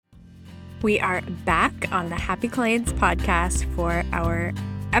We are back on the Happy Clients podcast for our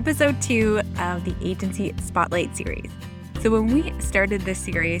episode 2 of the Agency Spotlight series. So when we started this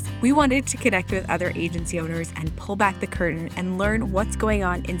series, we wanted to connect with other agency owners and pull back the curtain and learn what's going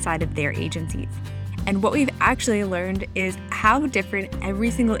on inside of their agencies. And what we've actually learned is how different every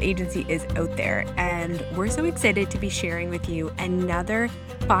single agency is out there. And we're so excited to be sharing with you another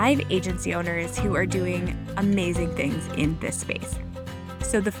 5 agency owners who are doing amazing things in this space.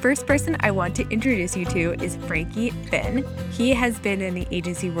 So the first person I want to introduce you to is Frankie Finn. He has been in the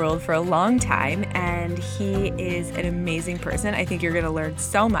agency world for a long time, and he is an amazing person. I think you're going to learn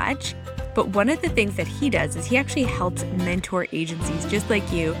so much. But one of the things that he does is he actually helps mentor agencies just like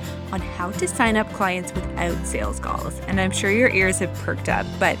you on how to sign up clients without sales calls. And I'm sure your ears have perked up,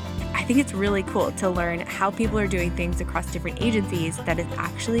 but I think it's really cool to learn how people are doing things across different agencies that is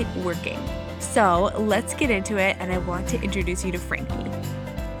actually working. So let's get into it, and I want to introduce you to Frankie.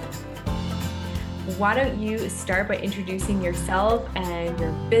 Why don't you start by introducing yourself and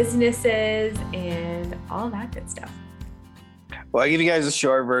your businesses and all that good stuff? Well, I'll give you guys a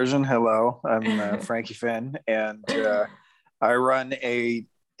short version. Hello, I'm Frankie Finn, and I run a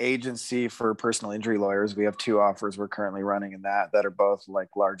agency for personal injury lawyers. We have 2 offers we're currently running in that are both like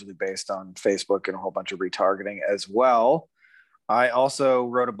largely based on Facebook and a whole bunch of retargeting as well. I also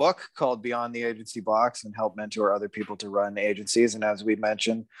wrote a book called Beyond the Agency Box and help mentor other people to run agencies. And as we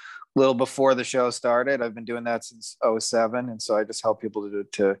mentioned a little before the show started, I've been doing that since 2007. And so I just help people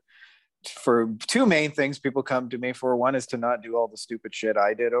for 2 main things people come to me for. One is to not do all the stupid shit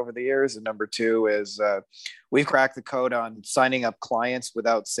I did over the years. And number 2 is we've cracked the code on signing up clients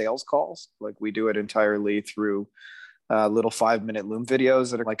without sales calls. Like we do it entirely through little 5-minute Loom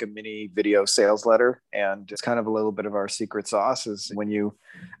videos that are like a mini video sales letter. And it's kind of a little bit of our secret sauce is when you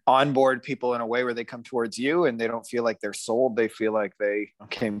onboard people in a way where they come towards you and they don't feel like they're sold, they feel like they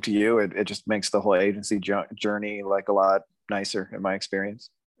came to you. It just makes the whole agency journey like a lot nicer in my experience.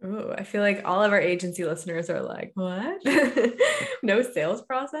 Ooh, I feel like all of our agency listeners are like, what? No sales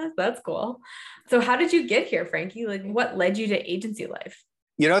process? That's cool. So how did you get here, Frankie? Like what led you to agency life?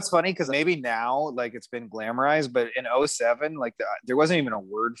 You know, it's funny because maybe now like it's been glamorized, but in 2007, like there wasn't even a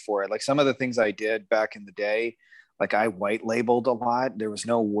word for it. Like some of the things I did back in the day, like I white labeled a lot. There was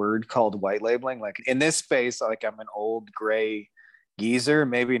no word called white labeling. Like in this space, like I'm an old gray geezer,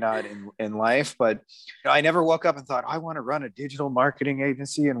 maybe not in life, but I never woke up and thought, I want to run a digital marketing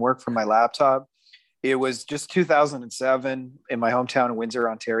agency and work from my laptop. It was just 2007 in my hometown of Windsor,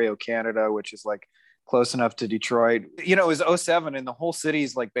 Ontario, Canada, which is like close enough to Detroit. You know, it was 2007 and the whole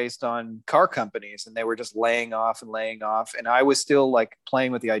city's like based on car companies and they were just laying off. And I was still like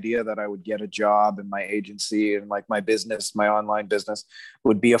playing with the idea that I would get a job in my agency and like my business, my online business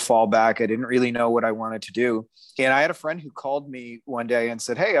would be a fallback. I didn't really know what I wanted to do. And I had a friend who called me one day and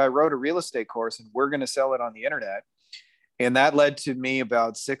said, hey, I wrote a real estate course and we're going to sell it on the internet. And that led to me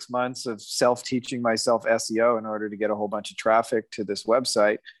about 6 months of self-teaching myself SEO in order to get a whole bunch of traffic to this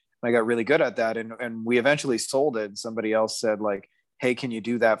website. I got really good at that. And we eventually sold it. And somebody else said like, hey, can you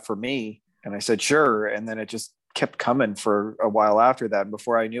do that for me? And I said, sure. And then it just kept coming for a while after that. And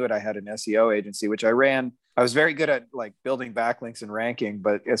before I knew it, I had an SEO agency, which I ran. I was very good at like building backlinks and ranking.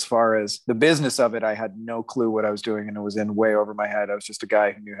 But as far as the business of it, I had no clue what I was doing. And it was in way over my head. I was just a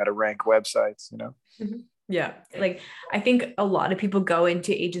guy who knew how to rank websites, you know? Mm-hmm. Yeah. Like, I think a lot of people go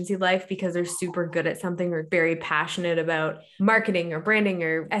into agency life because they're super good at something or very passionate about marketing or branding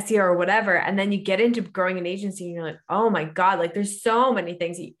or SEO or whatever. And then you get into growing an agency and you're like, oh my God, like there's so many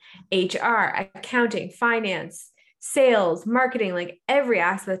things, HR, accounting, finance, sales, marketing, like every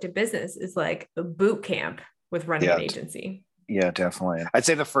aspect of business is like a boot camp with running an agency. Yeah, definitely. I'd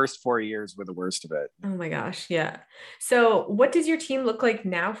say the first 4 years were the worst of it. Oh my gosh. Yeah. So what does your team look like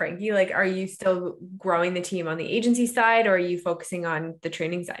now, Frankie? Like, are you still growing the team on the agency side or are you focusing on the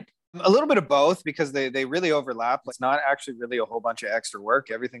training side? A little bit of both because they really overlap. It's not actually really a whole bunch of extra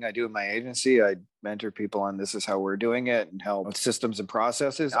work. Everything I do in my agency, I mentor people on this is how we're doing it and help with systems and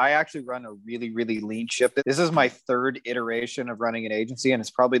processes. I actually run a really, really lean ship. This is my 3rd iteration of running an agency and it's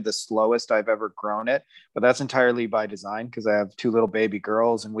probably the slowest I've ever grown it. But that's entirely by design because I have 2 little baby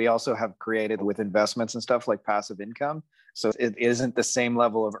girls and we also have created with investments and stuff like passive income. So it isn't the same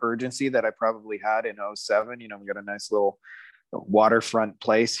level of urgency that I probably had in 2007. You know, we got a nice little waterfront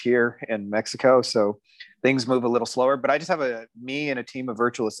place here in Mexico. So things move a little slower, but I just have me and a team of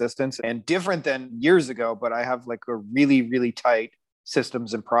virtual assistants and different than years ago, but I have like a really, really tight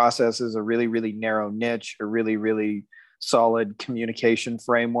systems and processes, a really, really narrow niche, a really, really solid communication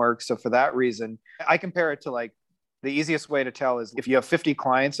framework. So for that reason, I compare it to like the easiest way to tell is if you have 50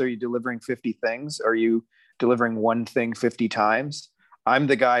 clients, are you delivering 50 things? Are you delivering one thing 50 times? I'm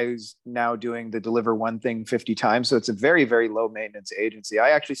the guy who's now doing the deliver one thing 50 times. So it's a very, very low maintenance agency.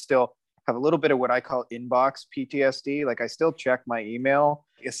 I actually still have a little bit of what I call inbox PTSD. Like I still check my email.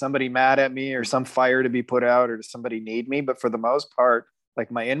 Is somebody mad at me or some fire to be put out or does somebody need me? But for the most part, like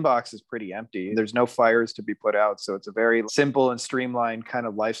my inbox is pretty empty. There's no fires to be put out. So it's a very simple and streamlined kind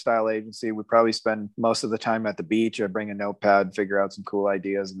of lifestyle agency. We probably spend most of the time at the beach. I bring a notepad, figure out some cool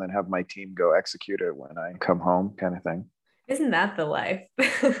ideas, and then have my team go execute it when I come home, kind of thing. Isn't that the life?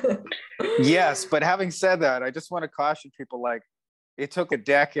 Yes. But having said that, I just want to caution people, like, it took a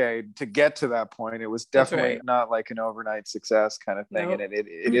decade to get to that point. It was definitely not like an overnight success kind of thing. Nope. And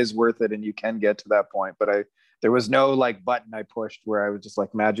it is worth it. And you can get to that point. But there was no like button I pushed where I was just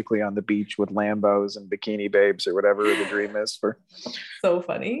like magically on the beach with Lambos and bikini babes or whatever the dream is for. So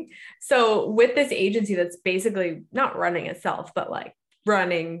funny. So with this agency that's basically not running itself, but like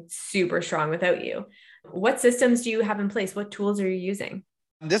running super strong without you, what systems do you have in place? What tools are you using?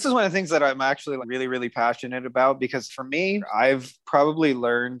 This is one of the things that I'm actually really, really passionate about, because for me, I've probably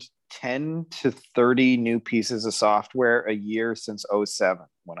learned 10 to 30 new pieces of software a year since 2007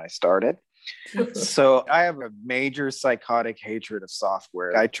 when I started. So I have a major psychotic hatred of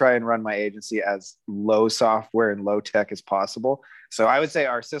software. I try and run my agency as low software and low tech as possible. So I would say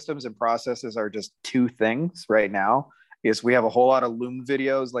our systems and processes are just two things right now. Is we have a whole lot of Loom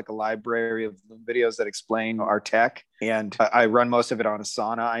videos, like a library of Loom videos that explain our tech. And I run most of it on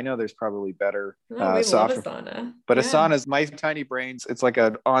Asana. I know there's probably better software. Love Asana. But yeah. Asana's my tiny brains. It's like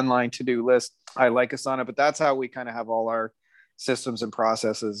an online to-do list. I like Asana, but that's how we kind of have all our systems and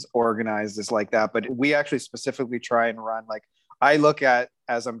processes organized, is like that. But we actually specifically try and run, like, I look at,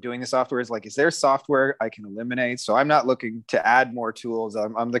 as I'm doing the software, is like, is there software I can eliminate? So I'm not looking to add more tools.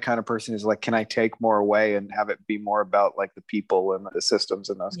 I'm the kind of person who's like, can I take more away and have it be more about like the people and the systems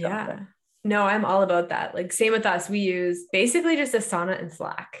and those kind of things? No, I'm all about that. Like same with us. We use basically just Asana and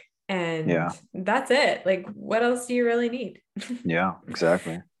Slack, and that's it. Like what else do you really need? Yeah,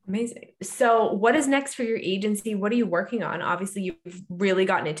 exactly. Amazing. So what is next for your agency? What are you working on? Obviously, you've really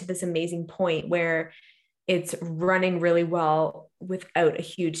gotten into this amazing point where it's running really well without a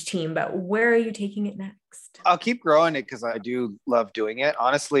huge team, but where are you taking it next? I'll keep growing it because I do love doing it.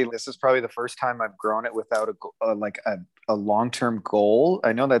 Honestly, this is probably the first time I've grown it without a long-term goal.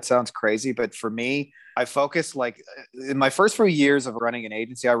 I know that sounds crazy, but for me, I focus, like, in my first few years of running an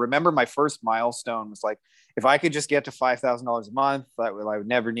agency, I remember my first milestone was like, if I could just get to $5,000 a month, I would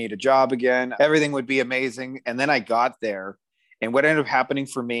never need a job again. Everything would be amazing. And then I got there. And what ended up happening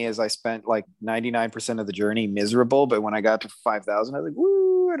for me is I spent like 99% of the journey miserable. But when I got to 5,000, I was like,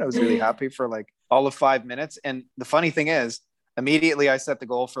 woo, and I was really happy for like all of 5 minutes. And the funny thing is, immediately I set the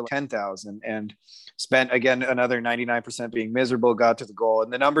goal for 10,000 and spent again another 99% being miserable, got to the goal.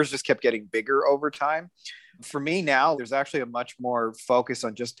 And the numbers just kept getting bigger over time. For me now, there's actually a much more focus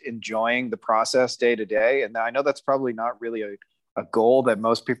on just enjoying the process day to day. And I know that's probably not really a goal that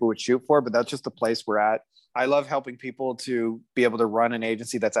most people would shoot for, but that's just the place we're at. I love helping people to be able to run an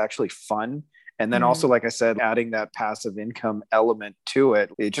agency that's actually fun. And then also, like I said, adding that passive income element to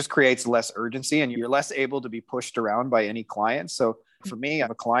it, it just creates less urgency and you're less able to be pushed around by any client. So for me, if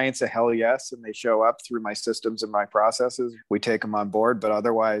a client's a hell yes, and they show up through my systems and my processes, we take them on board. But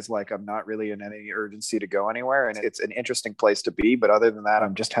otherwise, like, I'm not really in any urgency to go anywhere. And it's an interesting place to be. But other than that,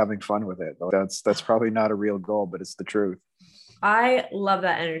 I'm just having fun with it. That's probably not a real goal, but it's the truth. I love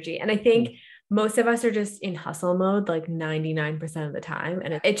that energy. And I think most of us are just in hustle mode, like 99% of the time.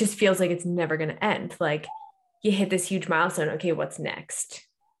 And it just feels like it's never going to end. Like you hit this huge milestone. Okay, what's next?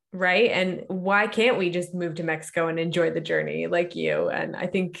 Right. And why can't we just move to Mexico and enjoy the journey like you? And I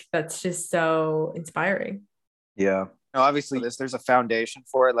think that's just so inspiring. Yeah. Obviously, there's a foundation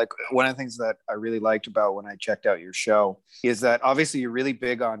for it. Like one of the things that I really liked about when I checked out your show is that obviously you're really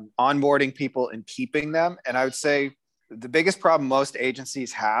big on onboarding people and keeping them. And I would say the biggest problem most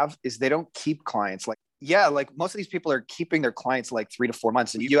agencies have is they don't keep clients. Like most of these people are keeping their clients like 3 to 4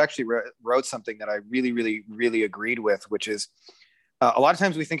 months. And you actually wrote something that I really, really, really agreed with, which is a lot of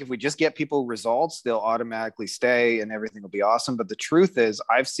times we think if we just get people results, they'll automatically stay and everything will be awesome. But the truth is,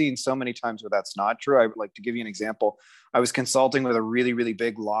 I've seen so many times where that's not true. I would like to give you an example. I was consulting with a really, really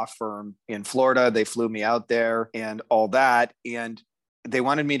big law firm in Florida. They flew me out there and all that. And they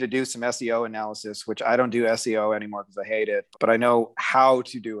wanted me to do some SEO analysis, which I don't do SEO anymore because I hate it, but I know how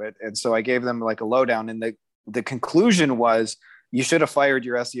to do it. And so I gave them like a lowdown. And the conclusion was, you should have fired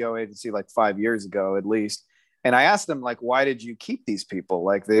your SEO agency like 5 years ago, at least. And I asked them, like, why did you keep these people?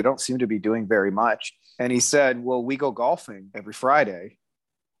 Like, they don't seem to be doing very much. And he said, well, we go golfing every Friday.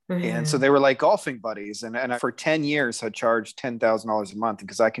 Mm-hmm. And so they were like golfing buddies. And I, for 10 years, had charged $10,000 a month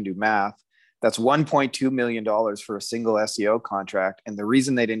because I can do math. That's $1.2 million for a single SEO contract. And the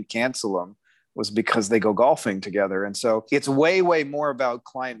reason they didn't cancel them was because they go golfing together. And so it's way, way more about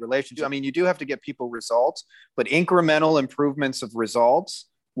client relationships. I mean, you do have to get people results, but incremental improvements of results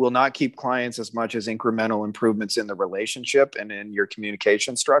will not keep clients as much as incremental improvements in the relationship and in your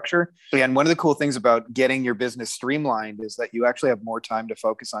communication structure. And one of the cool things about getting your business streamlined is that you actually have more time to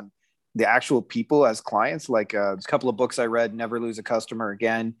focus on the actual people as clients. Like a couple of books I read, Never Lose a Customer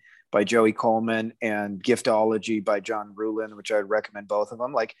Again by Joey Coleman and Giftology by John Ruhlin, which I'd recommend both of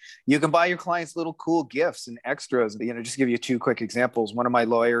them. Like you can buy your clients little cool gifts and extras. Just give you two quick examples. One of my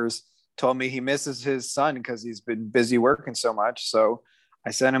lawyers told me he misses his son because he's been busy working so much. So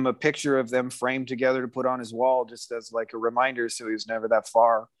I sent him a picture of them framed together to put on his wall just as like a reminder. So he was never that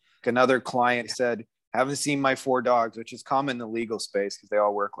far. Another client said, haven't seen my 4 dogs, which is common in the legal space because they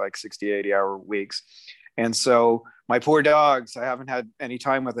all work like 60, 80-hour weeks. And so my poor dogs, I haven't had any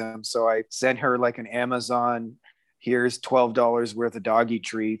time with them. So I sent her like an Amazon, here's $12 worth of doggy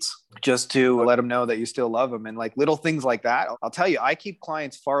treats just to let them know that you still love them. And like little things like that. I'll tell you, I keep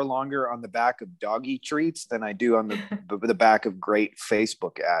clients far longer on the back of doggy treats than I do on the back of great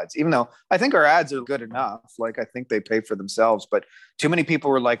Facebook ads, even though I think our ads are good enough. Like I think they pay for themselves, but too many people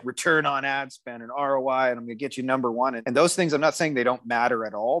were like return on ad spend and ROI, and I'm going to get you number one. And those things, I'm not saying they don't matter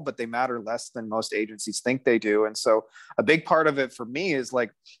at all, but they matter less than most agencies think they do. And so a big part of it for me is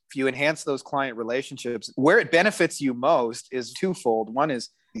like, if you enhance those client relationships, where it benefits you most is twofold. One is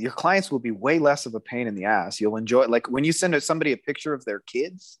your clients will be way less of a pain in the ass. You'll enjoy it. Like when you send somebody a picture of their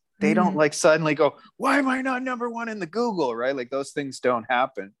kids, they don't like suddenly go, why am I not number one in the Google, right? Like those things don't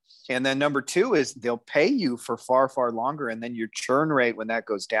happen. And then number two is they'll pay you for far, far longer. And then your churn rate, when that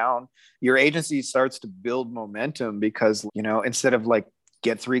goes down, your agency starts to build momentum because, instead of like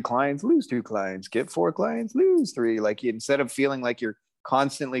get 3 clients, lose 2 clients, get 4 clients, lose 3, like instead of feeling like you're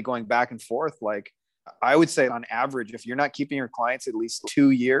constantly going back and forth, like I would say on average, if you're not keeping your clients at least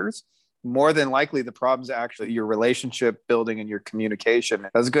 2 years, more than likely the problem's actually your relationship building and your communication.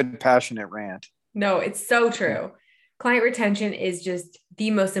 That's a good passionate rant. No, it's so true. Client retention is just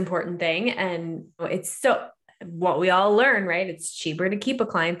the most important thing. And it's so what we all learn, right? It's cheaper to keep a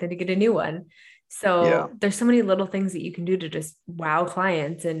client than to get a new one. So there's so many little things that you can do to just wow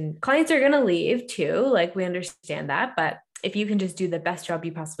clients, and clients are going to leave too. Like we understand that, but if you can just do the best job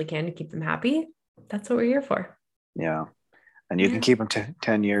you possibly can to keep them happy, that's what we're here for. Yeah. And you can keep them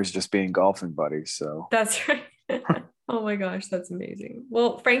 10 years just being golfing buddies. So that's right. Oh my gosh, that's amazing.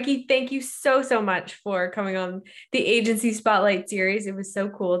 Well, Frankie, thank you so, so much for coming on the Agency Spotlight series. It was so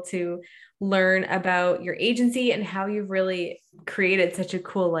cool to learn about your agency and how you've really created such a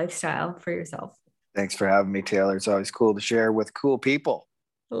cool lifestyle for yourself. Thanks for having me, Taylor. It's always cool to share with cool people.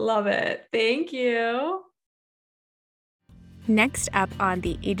 Love it. Thank you. Next up on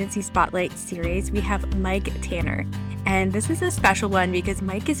the Agency Spotlight series, we have Mike Tanner. And this is a special one because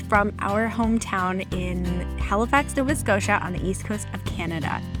Mike is from our hometown in Halifax, Nova Scotia on the east coast of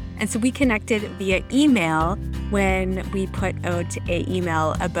Canada. And so we connected via email when we put out an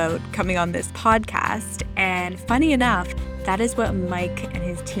email about coming on this podcast. And funny enough, that is what Mike and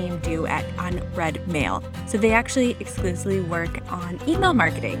his team do at Unread Mail. So they actually exclusively work on email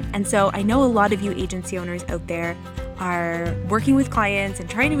marketing. And so I know a lot of you agency owners out there are working with clients and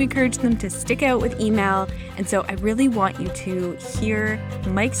trying to encourage them to stick out with email. And so I really want you to hear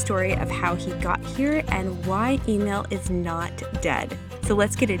Mike's story of how he got here and why email is not dead. So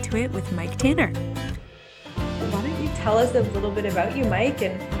let's get into it with Mike Tanner. Why don't you tell us a little bit about you, Mike,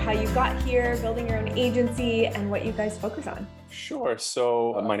 and how you got here, building your own agency, and what you guys focus on? Sure.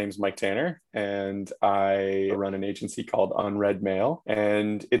 So my name is Mike Tanner, and I run an agency called Unread Mail.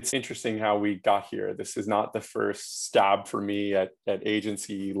 And it's interesting how we got here. This is not the first stab for me at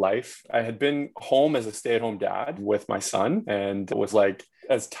agency life. I had been home as a stay-at-home dad with my son and was like,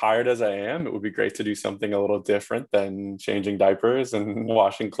 as tired as I am, it would be great to do something a little different than changing diapers and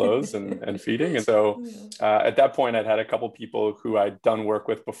washing clothes and feeding. And so at that point, I'd had a couple people who I'd done work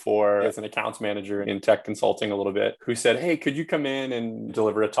with before as an accounts manager in tech consulting a little bit, who said, hey, could you come in and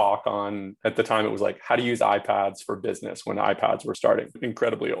deliver a talk on, at the time it was like how to use iPads for business when iPads were starting,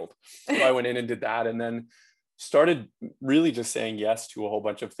 incredibly old. So I went in and did that, and then started really just saying yes to a whole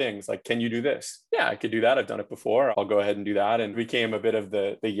bunch of things. Like, can you do this? Yeah, I could do that. I've done it before. I'll go ahead and do that. And became a bit of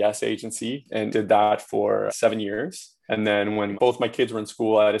the yes agency and did that for 7 years. And then when both my kids were in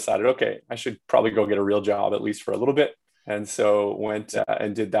school, I decided, okay, I should probably go get a real job, at least for a little bit. And so went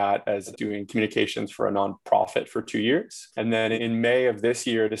and did that as doing communications for a nonprofit for 2 years. And then in May of this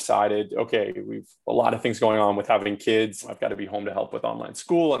year, decided, okay, we've a lot of things going on with having kids. I've got to be home to help with online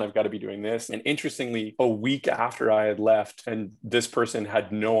school and I've got to be doing this. And interestingly, a week after I had left, and this person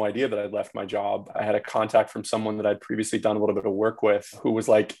had no idea that I'd left my job, I had a contact from someone that I'd previously done a little bit of work with who was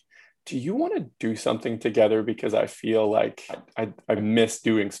like, do you want to do something together? Because I feel like I miss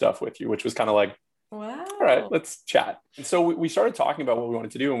doing stuff with you, which was kind of like, wow. All right, let's chat. And so we started talking about what we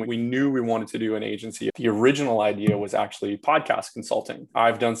wanted to do, and we knew we wanted to do an agency. The original idea was actually podcast consulting.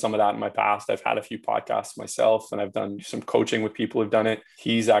 I've done some of that in my past. I've had a few podcasts myself, and I've done some coaching with people who've done it.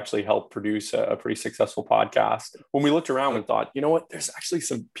 He's actually helped produce a pretty successful podcast. When we looked around and thought, you know what, there's actually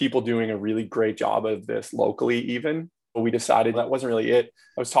some people doing a really great job of this locally even. But we decided that wasn't really it.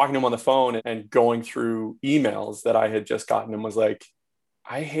 I was talking to him on the phone and going through emails that I had just gotten and was like,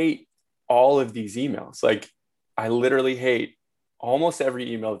 I hate all of these emails. Like, I literally hate almost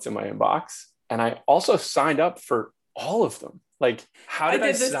every email that's in my inbox. And I also signed up for all of them. Like, how did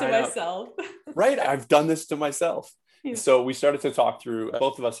I this sign to up? myself? Right. I've done this to myself. Yeah. So we started to talk through,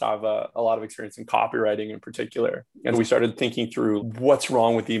 both of us have a lot of experience in copywriting in particular. And we started thinking through what's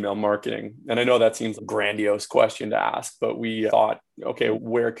wrong with email marketing. And I know that seems a grandiose question to ask, but we thought, okay,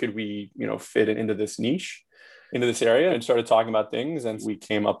 where could we, fit it into this niche, into this area, and started talking about things. And we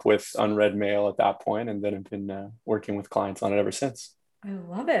came up with Unread Mail at that point, and then have been working with clients on it ever since. I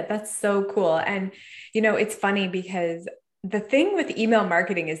love it. That's so cool. And, it's funny because the thing with email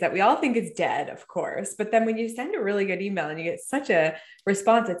marketing is that we all think it's dead, of course, but then when you send a really good email and you get such a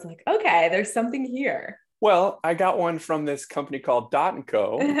response, it's like, okay, there's something here. Well, I got one from this company called Dot &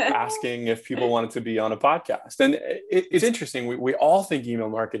 Co. asking if people wanted to be on a podcast. And it's interesting. We all think email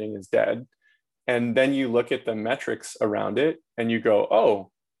marketing is dead. And then you look at the metrics around it and you go, oh,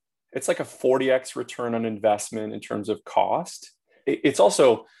 it's like a 40x return on investment in terms of cost. It's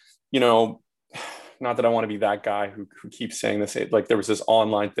also, not that I want to be that guy who keeps saying this, like there was this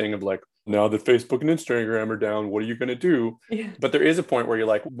online thing of like, now that Facebook and Instagram are down, what are you going to do? Yeah. But there is a point where you're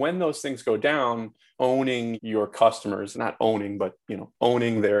like, when those things go down, owning your customers, not owning, but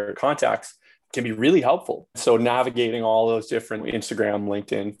owning their contacts can be really helpful. So navigating all those different Instagram,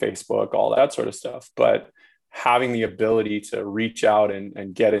 LinkedIn, Facebook, all that sort of stuff, but having the ability to reach out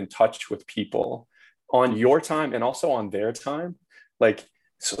and get in touch with people on your time and also on their time, like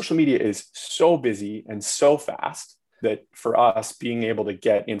social media is so busy and so fast that for us, being able to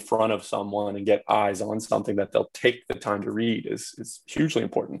get in front of someone and get eyes on something that they'll take the time to read is hugely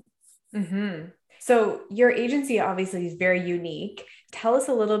important. Mm-hmm. So your agency obviously is very unique. Tell us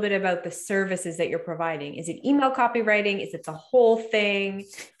a little bit about the services that you're providing. Is it email copywriting? Is it the whole thing?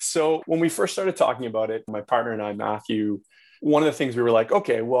 So when we first started talking about it, my partner and I, Matthew, one of the things we were like,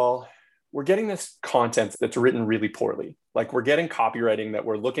 okay, well, we're getting this content that's written really poorly. Like we're getting copywriting that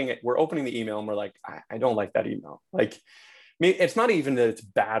we're opening the email and we're like, I don't like that email. Like it's not even that it's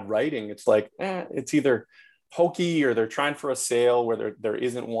bad writing. It's like, it's either hokey or they're trying for a sale where there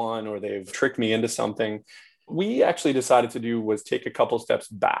isn't one, or they've tricked me into something. We actually decided to do was take a couple steps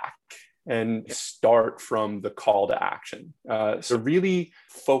back and start from the call to action. So really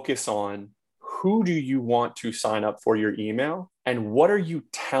focus on who do you want to sign up for your email and what are you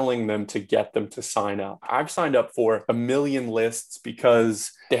telling them to get them to sign up? I've signed up for 1 million lists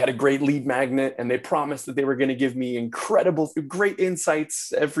because they had a great lead magnet and they promised that they were going to give me great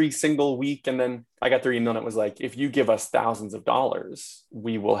insights every single week. And then I got their email and it was like, if you give us thousands of dollars,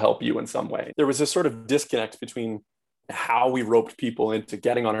 we will help you in some way. There was this sort of disconnect between how we roped people into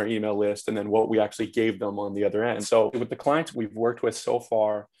getting on our email list and then what we actually gave them on the other end. So with the clients we've worked with so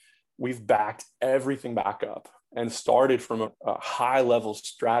far, we've backed everything back up and started from a high level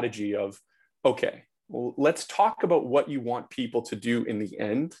strategy of, okay, well, let's talk about what you want people to do in the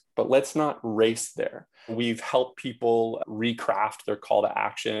end, but let's not race there. We've helped people recraft their call to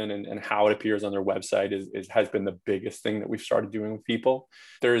action and how it appears on their website has been the biggest thing that we've started doing with people.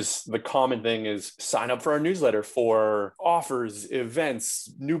 There's the common thing is sign up for our newsletter for offers,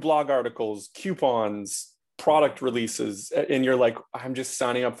 events, new blog articles, coupons, product releases. And you're like, I'm just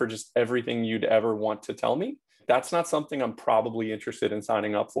signing up for just everything you'd ever want to tell me. That's not something I'm probably interested in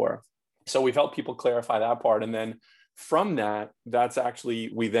signing up for. So we've helped people clarify that part. And then from that's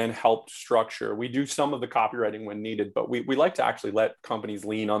actually, we then helped structure. We do some of the copywriting when needed, but we like to actually let companies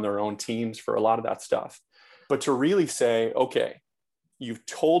lean on their own teams for a lot of that stuff. But to really say, okay, you've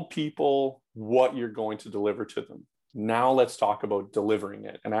told people what you're going to deliver to them. Now let's talk about delivering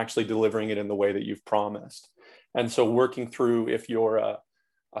it and actually delivering it in the way that you've promised. And so working through, if you're a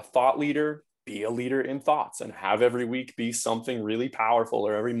thought leader, be a leader in thoughts and have every week be something really powerful,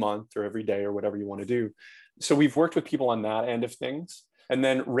 or every month or every day or whatever you want to do. So we've worked with people on that end of things. And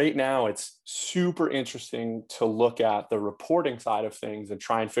then right now, it's super interesting to look at the reporting side of things and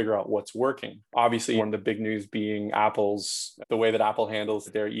try and figure out what's working. Obviously, one of the big news being the way that Apple handles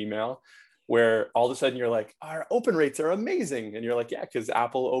their email, where all of a sudden you're like, our open rates are amazing. And you're like, yeah, because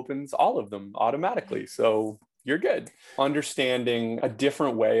Apple opens all of them automatically. So you're good. Understanding a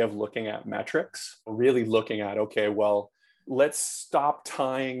different way of looking at metrics, really looking at, okay, well, let's stop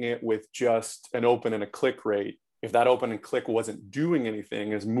tying it with just an open and a click rate. If that open and click wasn't doing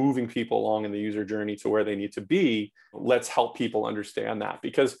anything, is moving people along in the user journey to where they need to be, let's help people understand that.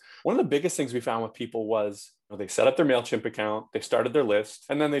 Because one of the biggest things we found with people was, they set up their MailChimp account, they started their list,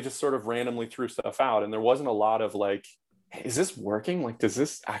 and then they just sort of randomly threw stuff out. And there wasn't a lot of like, hey, is this working? Like, does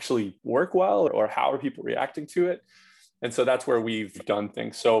this actually work well? Or how are people reacting to it? And so that's where we've done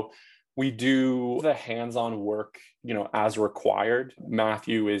things. So we do the hands-on work, as required.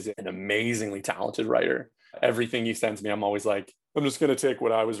 Matthew is an amazingly talented writer. Everything he sends me, I'm always like, I'm just going to take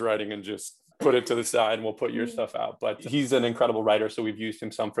what I was writing and just put it to the side and we'll put your stuff out. But he's an incredible writer, so we've used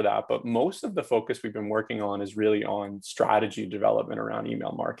him some for that. But most of the focus we've been working on is really on strategy development around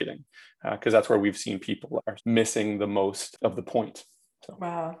email marketing, because that's where we've seen people are missing the most of the point. So.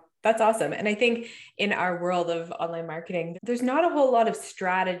 Wow. That's awesome. And I think in our world of online marketing, there's not a whole lot of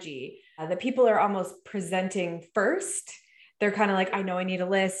strategy that people are almost presenting first. They're kind of like, I know I need a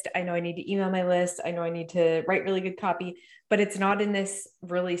list. I know I need to email my list. I know I need to write really good copy, but it's not in this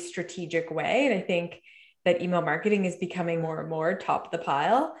really strategic way. And I think that email marketing is becoming more and more top of the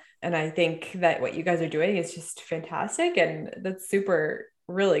pile. And I think that what you guys are doing is just fantastic. And that's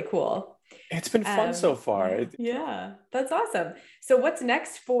really cool. It's been fun so far. Yeah, that's awesome. So what's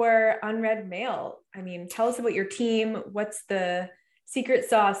next for Unread Mail? I mean, tell us about your team. What's the secret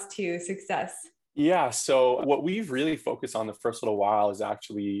sauce to success? Yeah. So what we've really focused on the first little while is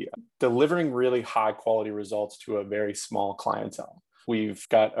actually delivering really high quality results to a very small clientele. We've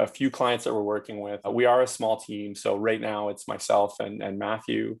got a few clients that we're working with. We are a small team. So right now it's myself and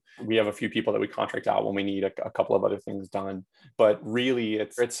Matthew. We have a few people that we contract out when we need a couple of other things done. But really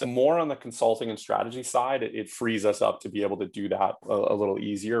it's more on the consulting and strategy side. It frees us up to be able to do that a little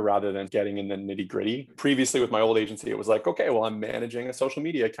easier rather than getting in the nitty gritty. Previously with my old agency, it was like, okay, well, I'm managing a social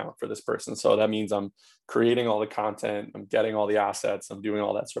media account for this person. So that means I'm creating all the content, I'm getting all the assets, I'm doing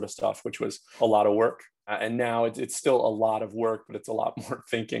all that sort of stuff, which was a lot of work. And now it's still a lot of work, but it's a lot more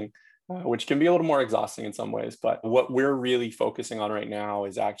thinking, which can be a little more exhausting in some ways. But what we're really focusing on right now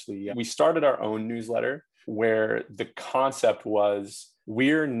is actually, we started our own newsletter where the concept was,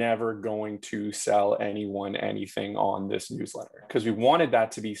 we're never going to sell anyone anything on this newsletter, because we wanted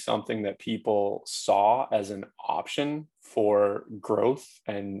that to be something that people saw as an option for growth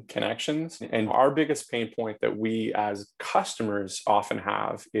and connections. And our biggest pain point that we as customers often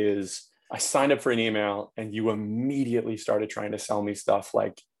have is, I signed up for an email and you immediately started trying to sell me stuff.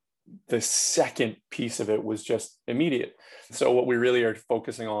 Like the second piece of it was just immediate. So what we really are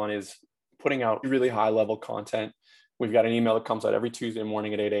focusing on is putting out really high level content. We've got an email that comes out every Tuesday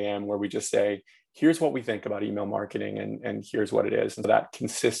morning at 8 a.m. where we just say, here's what we think about email marketing and here's what it is. And so that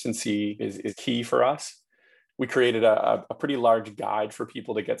consistency is key for us. We created a pretty large guide for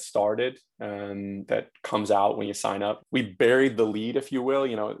people to get started that comes out when you sign up. We buried the lead, if you will.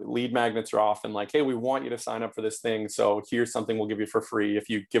 Lead magnets are often like, hey, we want you to sign up for this thing. So here's something we'll give you for free if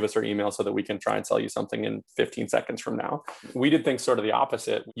you give us our email so that we can try and sell you something in 15 seconds from now. We did things sort of the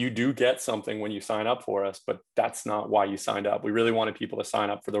opposite. You do get something when you sign up for us, but that's not why you signed up. We really wanted people to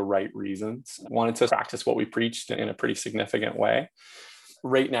sign up for the right reasons. Wanted to practice what we preached in a pretty significant way.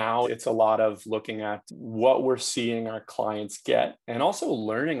 Right now, it's a lot of looking at what we're seeing our clients get, and also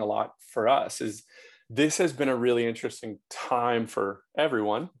learning a lot for us. This has been a really interesting time for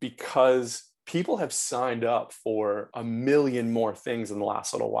everyone because people have signed up for a million more things in the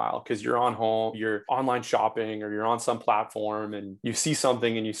last little while, because you're online shopping, or you're on some platform and you see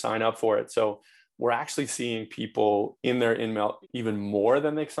something and you sign up for it. So we're actually seeing people in their email even more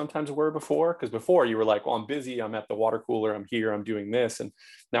than they sometimes were before. Because before you were like, well, I'm busy, I'm at the water cooler, I'm here, I'm doing this. And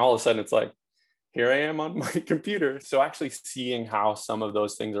now all of a sudden it's like, here I am on my computer. So actually seeing how some of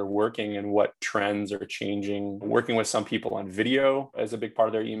those things are working and what trends are changing, working with some people on video as a big part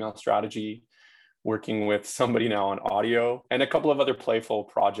of their email strategy, working with somebody now on audio, and a couple of other playful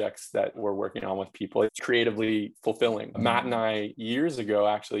projects that we're working on with people. It's creatively fulfilling. Matt and I years ago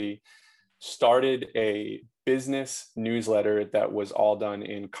actually started a business newsletter that was all done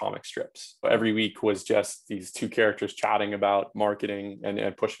in comic strips. Every week was just these two characters chatting about marketing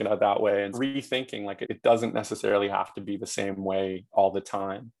and pushing it out that way, and rethinking, like, it doesn't necessarily have to be the same way all the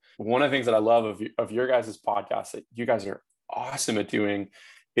time. One of the things that I love of your guys' podcast that you guys are awesome at doing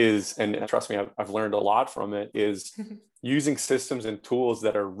is, and trust me, I've learned a lot from it, is using systems and tools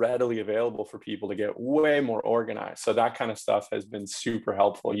that are readily available for people to get way more organized. So that kind of stuff has been super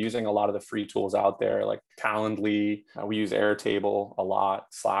helpful, using a lot of the free tools out there like Calendly. We use Airtable a lot,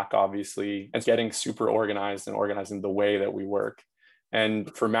 Slack, obviously, and getting super organized and organizing the way that we work.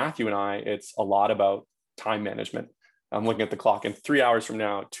 And for Matthew and I, it's a lot about time management. I'm looking at the clock, and 3 hours from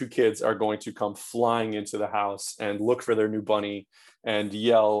now, 2 kids are going to come flying into the house and look for their new bunny and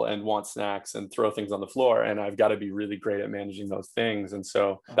yell and want snacks and throw things on the floor. And I've got to be really great at managing those things. And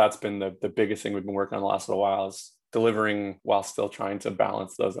so that's been the biggest thing we've been working on the last little while, is delivering while still trying to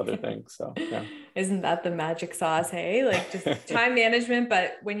balance those other things. So yeah. Isn't that the magic sauce? Hey, like just time management.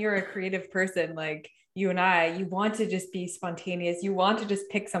 But when you're a creative person, like you and I, you want to just be spontaneous. You want to just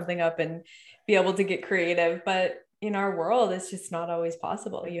pick something up and be able to get creative. But in our world, it's just not always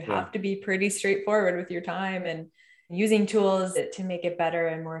possible. You have to be pretty straightforward with your time and using tools to make it better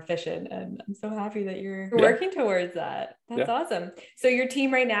and more efficient. And I'm so happy that you're working towards that. That's awesome. So your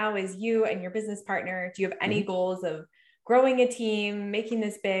team right now is you and your business partner. Do you have any goals of growing a team, making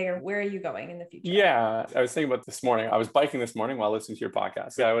this big, or where are you going in the future? Yeah, I was thinking about this morning. I was biking this morning while listening to your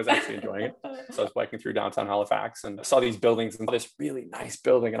podcast. Yeah, I was actually enjoying it. So I was biking through downtown Halifax and saw these buildings and this really nice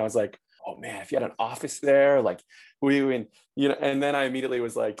building. And I was like, oh man, if you had an office there, like and then I immediately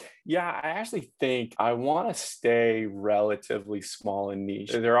was like, yeah, I actually think I want to stay relatively small and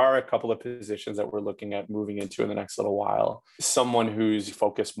niche. There are a couple of positions that we're looking at moving into in the next little while. Someone who's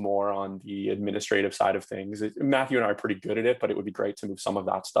focused more on the administrative side of things. Matthew and I are pretty good at it, but it would be great to move some of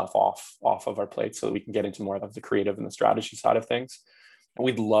that stuff off of our plate so that we can get into more of the creative and the strategy side of things.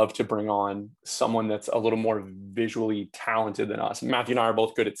 We'd love to bring on someone that's a little more visually talented than us. Matthew and I are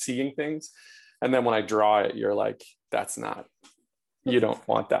both good at seeing things. And then when I draw it, you're like, you don't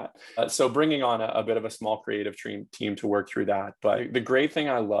want that. So bringing on a bit of a small creative team to work through that. But the great thing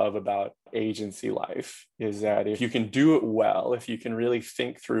I love about agency life is that if you can do it well, if you can really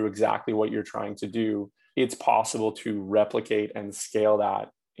think through exactly what you're trying to do, it's possible to replicate and scale that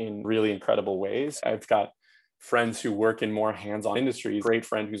in really incredible ways. I've got friends who work in more hands-on industries. Great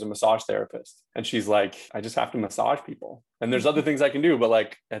friend who's a massage therapist. And she's like, I just have to massage people. And there's other things I can do, but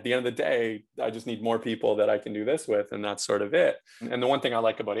like at the end of the day, I just need more people that I can do this with. And that's sort of it. And the one thing I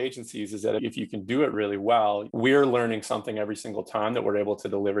like about agencies is that if you can do it really well, we're learning something every single time that we're able to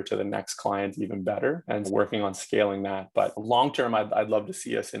deliver to the next client even better and working on scaling that. But long-term, I'd love to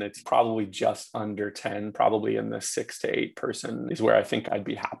see us in it. Probably just under 10, probably in the 6 to 8 person is where I think I'd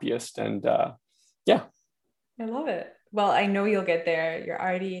be happiest. And yeah. I love it. Well, I know you'll get there. You're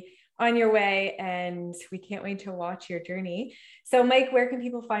already on your way and we can't wait to watch your journey. So Mike, where can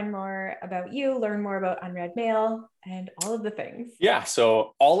people find more about you, learn more about Unread Mail and all of the things? Yeah.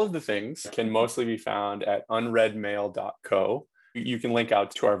 So all of the things can mostly be found at unreadmail.co. You can link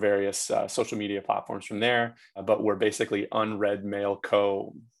out to our various social media platforms from there, but we're basically Unread Mail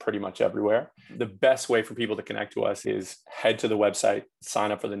Co. pretty much everywhere. The best way for people to connect to us is head to the website,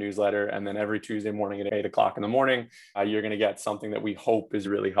 sign up for the newsletter, and then every Tuesday morning at 8 o'clock in the morning, you're going to get something that we hope is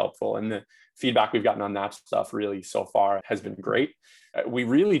really helpful. And the feedback we've gotten on that stuff really so far has been great. We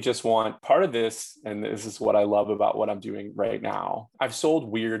really just want part of this, and this is what I love about what I'm doing right now. I've sold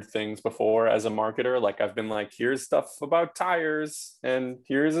weird things before as a marketer. Like I've been like, here's stuff about tires and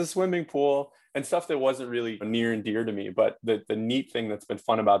here's a swimming pool and stuff that wasn't really near and dear to me. But the neat thing that's been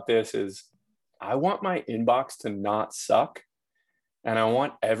fun about this is I want my inbox to not suck and I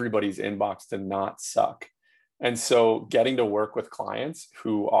want everybody's inbox to not suck. And so getting to work with clients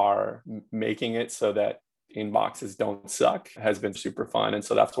who are making it so that inboxes don't suck has been super fun. And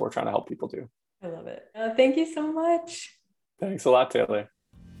so that's what we're trying to help people do. I love it. Thank you so much. Thanks a lot, Taylor.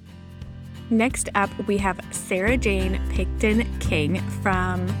 Next up, we have Sarah Jane Picton King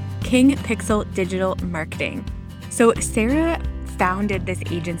from King Pixel Digital Marketing. So Sarah founded this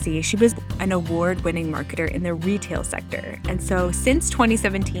agency. She was an award-winning marketer in the retail sector. And so since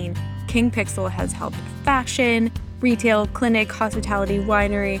 2017, King Pixel has helped fashion, retail, clinic, hospitality,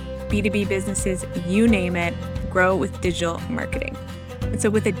 winery, B2B businesses, you name it, grow with digital marketing. And so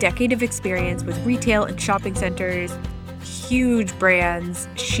with a decade of experience with retail and shopping centers, huge brands,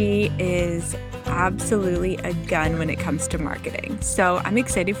 she is absolutely a gun when it comes to marketing. So I'm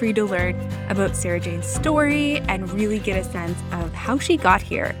excited for you to learn about Sarah Jane's story and really get a sense of how she got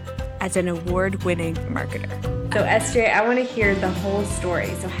here as an award-winning marketer. So SJ, I want to hear the whole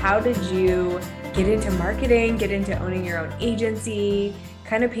story. So how did you get into marketing, get into owning your own agency?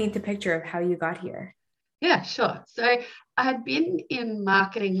 Kind of paint the picture of how you got here. Yeah, sure. So I had been in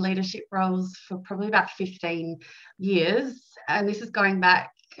marketing leadership roles for probably about 15 years. And this is going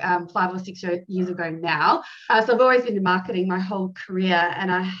back 5 or 6 years ago now. So I've always been in marketing my whole career,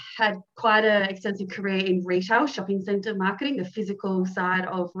 and I had quite an extensive career in retail, shopping centre marketing, the physical side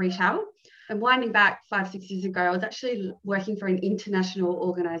of retail. And winding back 5-6 years ago, I was actually working for an international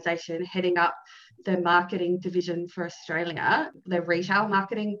organisation heading up the marketing division for Australia, the retail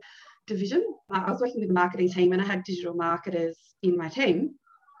marketing division. I was working with the marketing team, and I had digital marketers in my team.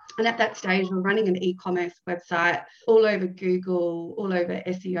 And at that stage, we're running an e-commerce website all over Google, all over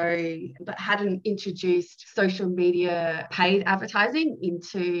SEO, but hadn't introduced social media paid advertising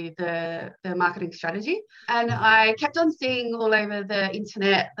into the marketing strategy. And I kept on seeing all over the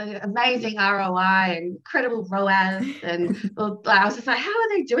internet the amazing ROI and incredible ROAS. And I was just like, how are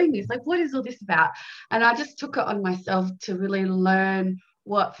they doing this? Like, what is all this about? And I just took it on myself to really learn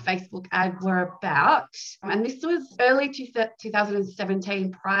what Facebook ads were about. And this was early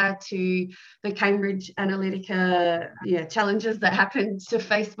 2017, prior to the Cambridge Analytica challenges that happened to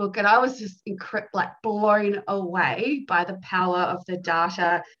Facebook. And I was just blown away by the power of the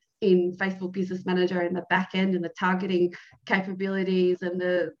data in Facebook Business Manager and the back end and the targeting capabilities and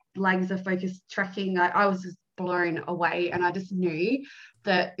the laser focused tracking. I was just blown away, and I just knew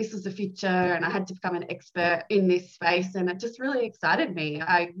that this was the future and I had to become an expert in this space, and it just really excited me.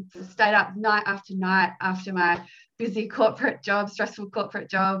 I stayed up night after night after my busy corporate job, stressful corporate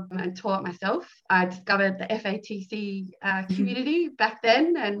job, and taught myself. I discovered the FATC community back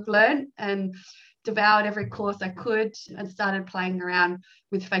then and learned and devoured every course I could and started playing around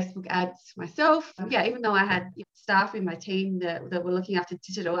with Facebook ads myself. Even though I had staff in my team that were looking after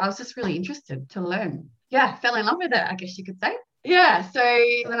digital, I was just really interested to learn. Fell in love with it, I guess you could say.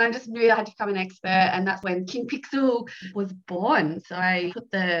 So then I just knew I had to become an expert, and that's when King Pixel was born. So I put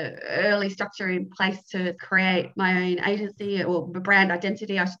the early structure in place to create my own agency, or brand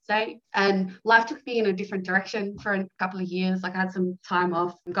identity, I should say. And life took me in a different direction for a couple of years. Like, I had some time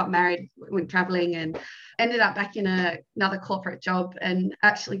off, got married, went traveling, and ended up back in another corporate job, and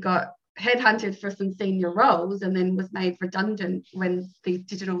actually got headhunted for some senior roles, and then was made redundant when the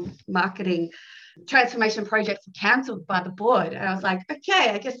digital marketing transformation projects were cancelled by the board. And I was like,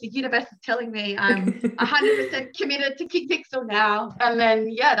 okay, I guess the universe is telling me I'm 100% committed to King Pixel now. And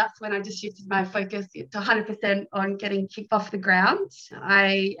then that's when I just shifted my focus to 100% on getting King off the ground.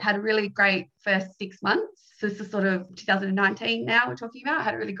 I had a really great first 6 months. So this is sort of 2019 now we're talking about. I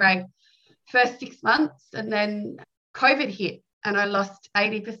had a really great first 6 months, and then COVID hit, and I lost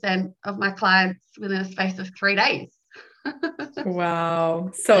 80% of my clients within a space of 3 days.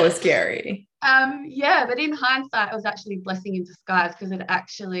 Wow, so scary. But in hindsight, it was actually a blessing in disguise, because it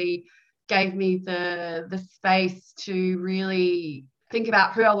actually gave me the space to really think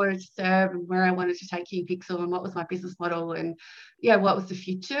about who I wanted to serve and where I wanted to take King Pixel and what was my business model and what was the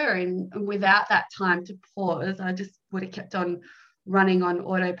future. And without that time to pause, I just would have kept on running on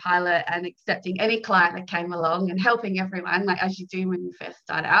autopilot and accepting any client that came along and helping everyone, like as you do when you first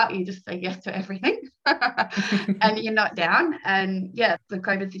start out. You just say yes to everything and you're not down. And the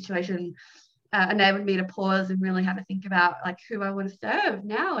COVID situation enabled me to pause and really have a think about like who I want to serve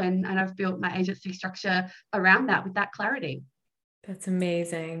now, and I've built my agency structure around that with that clarity. That's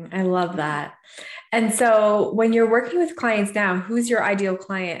amazing. I love that. And so when you're working with clients now, who's your ideal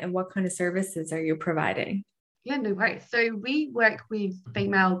client and what kind of services are you providing? Yeah, no worries. So we work with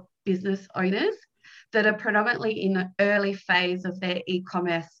female business owners that are predominantly in the early phase of their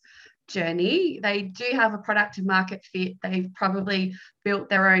e-commerce journey. They do have a product to market fit. They've probably built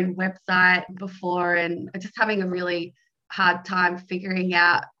their own website before and are just having a really hard time figuring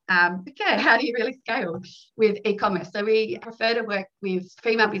out how do you really scale with e-commerce? So we prefer to work with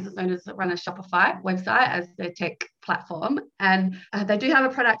female business owners that run a Shopify website as their tech platform. And they do have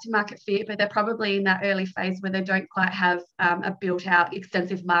a product to market fit, but they're probably in that early phase where they don't quite have a built out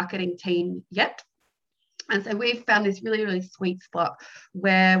extensive marketing team yet. And so we've found this really, really sweet spot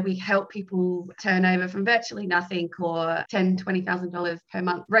where we help people turn over from virtually nothing or $10,000, $20,000 per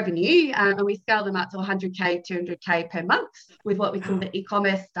month revenue, and we scale them up to $100K, $200K per month with what we call the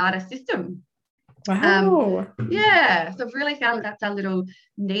e-commerce starter system. Wow. So I've really found that's our little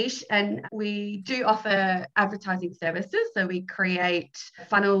niche, and we do offer advertising services. So we create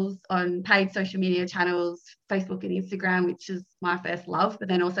funnels on paid social media channels, Facebook and Instagram, which is my first love, but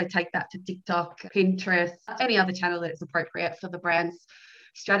then also take that to TikTok, Pinterest, any other channel that is appropriate for the brand's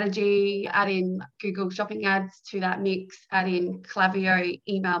strategy, add in Google shopping ads to that mix, add in Klaviyo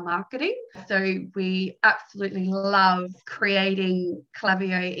email marketing. So we absolutely love creating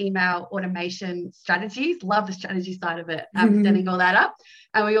Klaviyo email automation strategies, love the strategy side of it, setting all that up.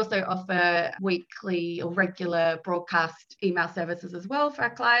 And we also offer weekly or regular broadcast email services as well for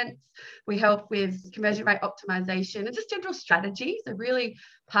our clients. We help with conversion rate optimization and just general strategy. So really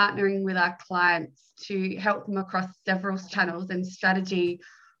partnering with our clients to help them across several channels and strategy,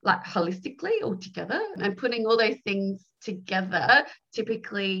 like holistically all together. And putting all those things together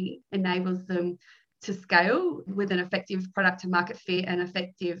typically enables them to scale with an effective product to market fit and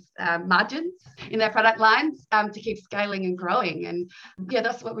effective margins in their product lines to keep scaling and growing. And yeah,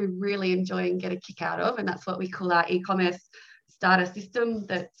 that's what we really enjoy and get a kick out of. And that's what we call our e-commerce starter system.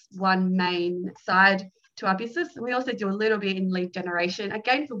 That's one main side to our business. And we also do a little bit in lead generation,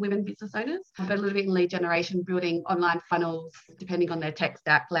 again for women business owners, but a little bit in lead generation, building online funnels, depending on their tech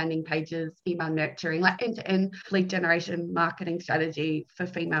stack, landing pages, email nurturing, like end-to-end lead generation marketing strategy for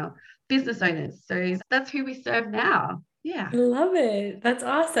female business owners. So that's who we serve now. Yeah. Love it. That's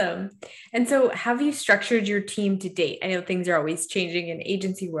awesome. And so have you structured your team to date? I know things are always changing in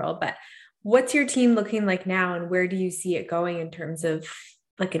agency world, but what's your team looking like now and where do you see it going in terms of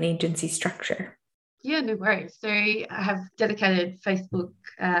like an agency structure? Yeah, no worries. So I have dedicated Facebook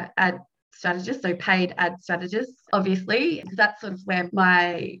ad strategists, so paid ad strategists, obviously. That's sort of where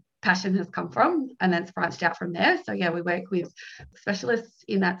my passion has come from, and then it's branched out from there. So yeah, we work with specialists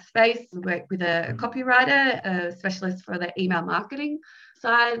in that space. We work with a copywriter, a specialist for the email marketing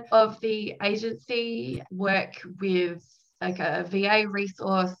side of the agency, work with like a VA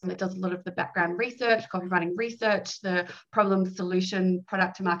resource that does a lot of the background research, copywriting research, the problem solution,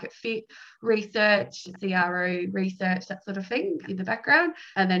 product to market fit research, CRO research, that sort of thing in the background.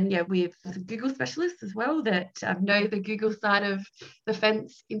 And then, yeah, we have some Google specialists as well that know the Google side of the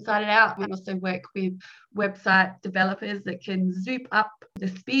fence inside and out. We also work with website developers that can zoom up the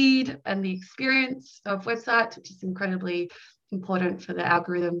speed and the experience of websites, which is incredibly important for the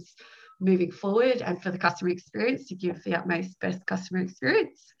algorithms moving forward and for the customer experience to give the utmost best customer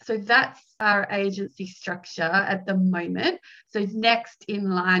experience. So that's our agency structure at the moment. So next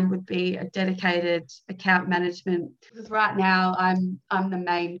in line would be a dedicated account management. Because right now I'm the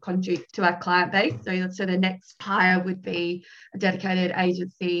main conduit to our client base. So the next hire would be a dedicated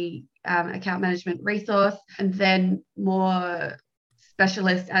agency account management resource, and then more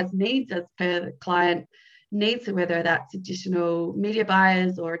specialists as needs as per the client needs, so whether that's additional media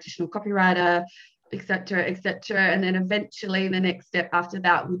buyers or additional copywriter, etc., etc. And then eventually the next step after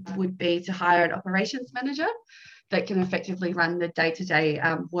that would be to hire an operations manager that can effectively run the day-to-day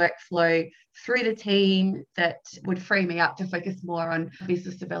workflow through the team, that would free me up to focus more on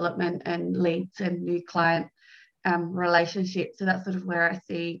business development and leads and new client relationships. So that's sort of where I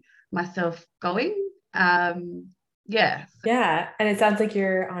see myself going. Yeah. And it sounds like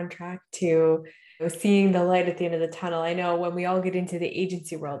you're on track to seeing the light at the end of the tunnel. I know when we all get into the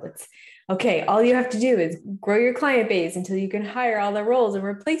agency world, it's okay, all you have to do is grow your client base until you can hire all the roles and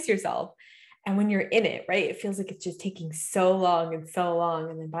replace yourself. And when you're in it, right, it feels like it's just taking so long.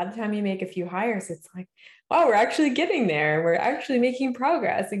 And then by the time you make a few hires, it's like, wow, we're actually getting there. We're actually making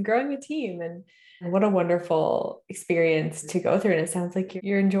progress and growing a team. And what a wonderful experience to go through. And it sounds like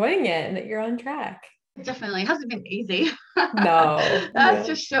you're enjoying it and that you're on track. Definitely. It hasn't been easy. No. That's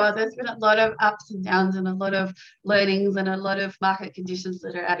for sure. There's been a lot of ups and downs and a lot of learnings and a lot of market conditions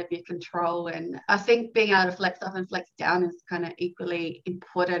that are out of your control. And I think being able to flex up and flex down is kind of equally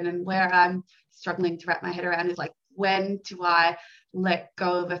important. And where I'm struggling to wrap my head around is like, when do I let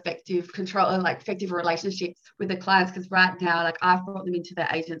go of effective control and like effective relationships with the clients? Because right now, like I've brought them into the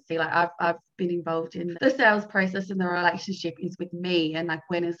agency, like I've been involved in the sales process, and the relationship is with me. And like,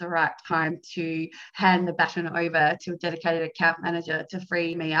 when is the right time to hand the baton over to a dedicated account manager to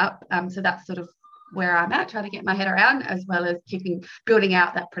free me up? So that's sort of where I'm at, trying to get my head around, as well as building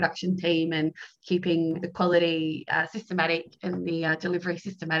out that production team and keeping the quality systematic and the delivery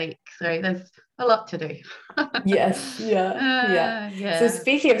systematic. So there's a lot to do. Yes. Yeah. So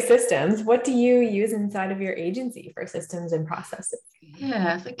speaking of systems, what do you use inside of your agency for systems and processes?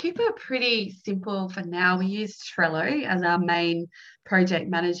 Yeah, so keep it pretty simple for now. We use Trello as our main project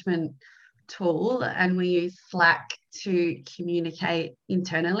management tool, and we use Slack to communicate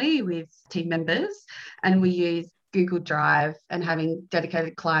internally with team members, and we use Google Drive and having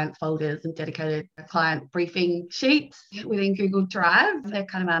dedicated client folders and dedicated client briefing sheets within Google Drive. They're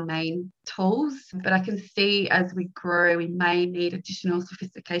kind of our main tools, but I can see as we grow, we may need additional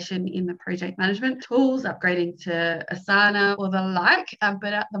sophistication in the project management tools, upgrading to Asana or the like.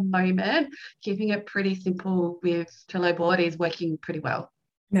 But at the moment, keeping it pretty simple with Trello board is working pretty well.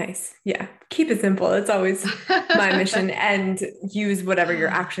 Nice. Yeah. Keep it simple. It's always my mission, and use whatever you're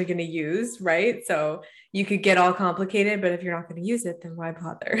actually going to use, right? So you could get all complicated, but if you're not going to use it, then why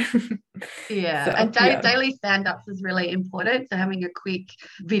bother? Yeah, So, and yeah. daily stand-ups is really important. So having a quick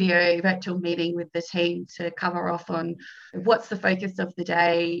video virtual meeting with the team to cover off on what's the focus of the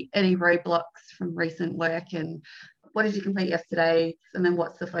day, any roadblocks from recent work, and what did you complete yesterday, and then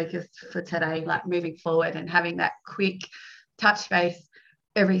what's the focus for today, like moving forward, and having that quick touch base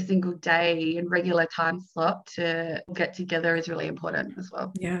every single day in regular time slot to get together is really important as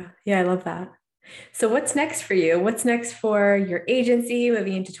well. Yeah. Yeah, I love that. So what's next for you? What's next for your agency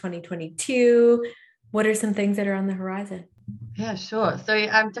moving into 2022? What are some things that are on the horizon? Yeah, sure. So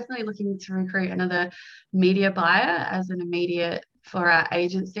I'm definitely looking to recruit another media buyer as an immediate for our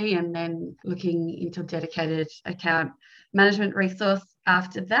agency, and then looking into dedicated account management resource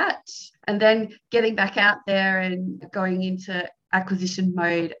after that. And then getting back out there and going into acquisition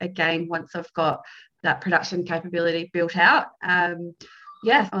mode again once I've got that production capability built out.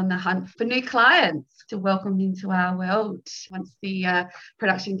 On the hunt for new clients to welcome into our world once the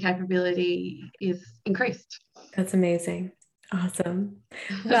production capability is increased. That's amazing. Awesome.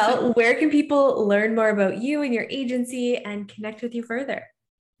 Well, where can people learn more about you and your agency and connect with you further?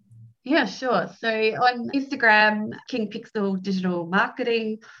 Yeah, sure. So on Instagram, King Pixel Digital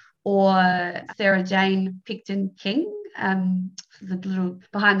Marketing, or Sarah Jane Picton King. The little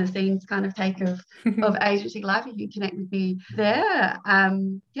behind the scenes kind of take of agency life. You can connect with me there.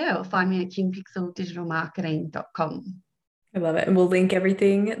 Or find me at kingpixeldigitalmarketing.com. I love it. And we'll link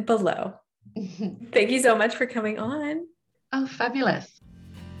everything below. Thank you so much for coming on. Oh, fabulous.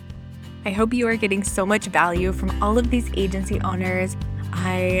 I hope you are getting so much value from all of these agency owners.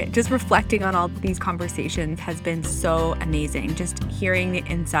 Just reflecting on all of these conversations has been so amazing. Just hearing the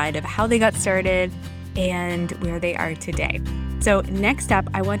inside of how they got started and where they are today. So next up,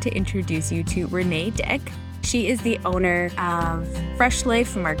 I want to introduce you to Renee Dick. She is the owner of Fresh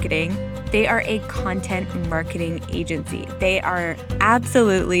Life Marketing. They are a content marketing agency. They are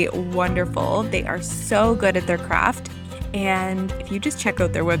absolutely wonderful. They are so good at their craft. And if you just check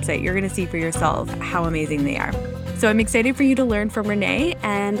out their website, you're going to see for yourself how amazing they are. So I'm excited for you to learn from Renee,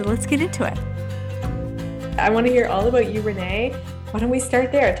 and let's get into it. I want to hear all about you, Renee. Why don't we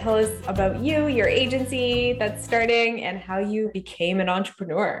start there? Tell us about you, your agency that's starting, and how you became an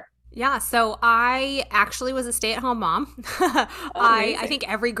entrepreneur. Yeah, so I actually was a stay-at-home mom. I think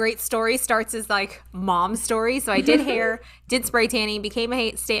every great story starts as like mom story. So I did hair, did spray tanning, became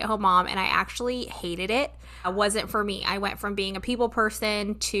a stay-at-home mom, and I actually hated it. It wasn't for me. I went from being a people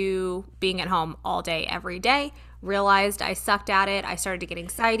person to being at home all day, every day. Realized I sucked at it. I started to get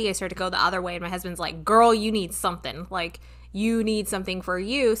anxiety. I started to go the other way. And my husband's like, girl, you need something. Like, you need something for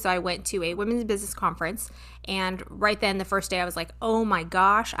you. So I went to a women's business conference. And right then, the first day, I was like, oh my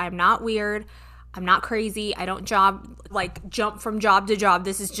gosh, I'm not weird. I'm not crazy. I don't jump from job to job.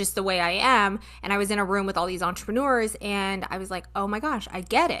 This is just the way I am. And I was in a room with all these entrepreneurs, and I was like, oh my gosh, I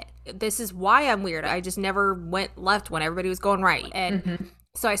get it. This is why I'm weird. I just never went left when everybody was going right. And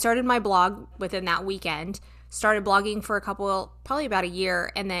so I started my blog within that weekend, started blogging for probably about a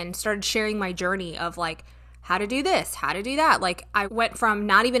year, and then started sharing my journey of like, how to do this, how to do that. Like, I went from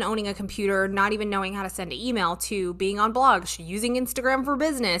not even owning a computer, not even knowing how to send an email, to being on blogs, using Instagram for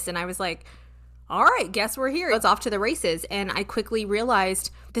business. And I was like, all right, guess we're here. It's off to the races. And I quickly realized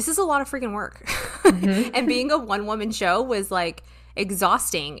this is a lot of freaking work. And being a one-woman show was like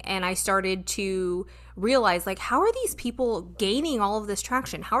exhausting. And I started to realize, like, how are these people gaining all of this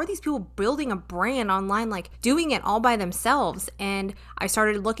traction? How are these people building a brand online, like doing it all by themselves? And I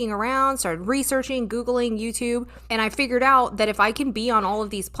started looking around, started researching, Googling, YouTube, and I figured out that if I can be on all of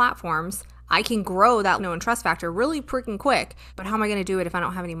these platforms, I can grow that know and trust factor really freaking quick. But how am I going to do it if I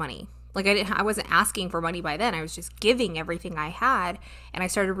don't have any money? Like, I wasn't asking for money by then. I was just giving everything I had, and I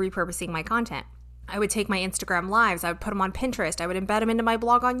started repurposing my content. I would take my Instagram lives, I would put them on Pinterest, I would embed them into my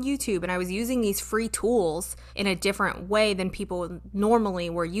blog on YouTube, and I was using these free tools in a different way than people normally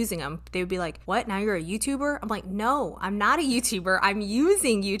were using them. They would be like, what, now you're a YouTuber? I'm like, no, I'm not a YouTuber. I'm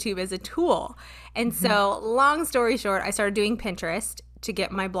using YouTube as a tool. And so, long story short, I started doing Pinterest to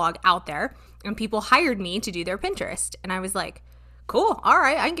get my blog out there, and people hired me to do their Pinterest. And I was like, cool, all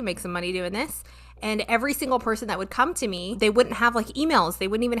right, I can make some money doing this. And every single person that would come to me, they wouldn't have like emails. They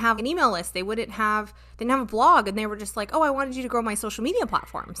wouldn't even have an email list. They didn't have a blog. And they were just like, oh, I wanted you to grow my social media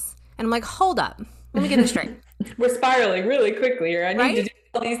platforms. And I'm like, hold up, let me get this straight. We're spiraling really quickly here. I need to do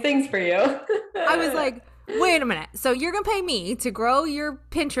all these things for you. I was like, wait a minute. So you're going to pay me to grow your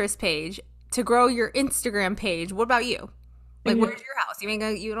Pinterest page, to grow your Instagram page. What about you? Like, where's your house?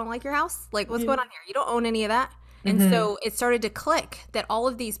 You don't like your house? Like, what's going on here? You don't own any of that. And so it started to click that all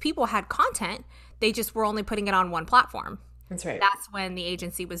of these people had content. They just were only putting it on one platform. That's right. That's when the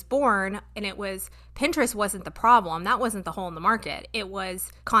agency was born. And Pinterest wasn't the problem. That wasn't the hole in the market. It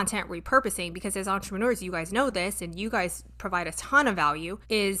was content repurposing, because as entrepreneurs, you guys know this, and you guys provide a ton of value,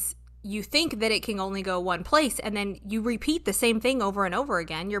 is you think that it can only go one place, and then you repeat the same thing over and over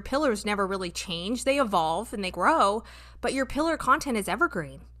again. Your pillars never really change. They evolve and they grow, but your pillar content is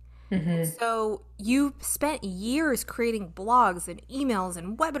evergreen. So you spent years creating blogs and emails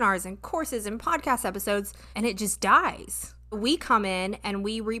and webinars and courses and podcast episodes, and it just dies. We come in and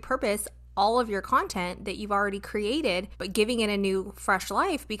we repurpose all of your content that you've already created, but giving it a new, fresh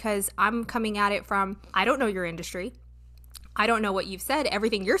life, because I'm coming at it from, I don't know your industry. I don't know what you've said.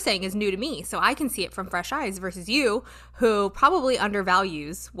 Everything you're saying is new to me. So I can see it from fresh eyes versus you, who probably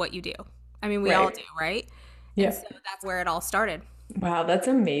undervalues what you do. I mean, we all do, right? Yeah. And so that's where it all started. Wow, that's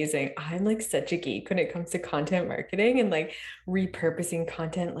amazing. I'm like such a geek when it comes to content marketing and like repurposing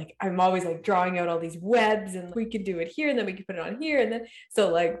content. Like I'm always like drawing out all these webs, and we could do it here and then we could put it on here. And then, so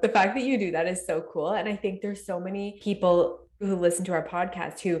like the fact that you do that is so cool. And I think there's so many people who listen to our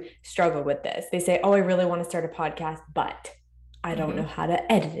podcast who struggle with this. They say, oh, I really want to start a podcast, but I don't know how to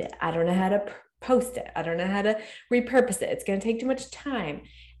edit it. I don't know how to post it. I don't know how to repurpose it. It's going to take too much time.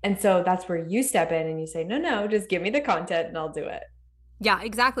 And so that's where you step in and you say, no, just give me the content and I'll do it. Yeah,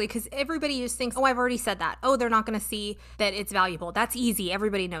 exactly. Because everybody just thinks, oh, I've already said that. Oh, they're not going to see that it's valuable. That's easy.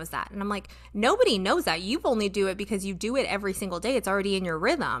 Everybody knows that. And I'm like, nobody knows that. You only do it because you do it every single day. It's already in your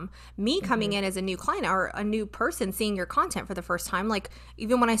rhythm. Me coming in as a new client or a new person seeing your content for the first time, like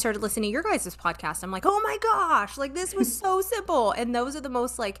even when I started listening to your guys' podcast, I'm like, oh my gosh, like this was so simple. And those are the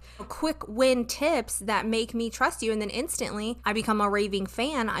most like quick win tips that make me trust you. And then instantly I become a raving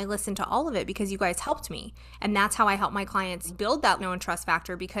fan. I listen to all of it because you guys helped me. And that's how I help my clients build that know and trust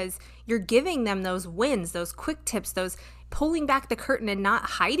factor, because you're giving them those wins, those quick tips, those pulling back the curtain and not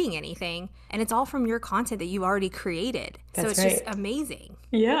hiding anything. And it's all from your content that you already created. So it's just amazing.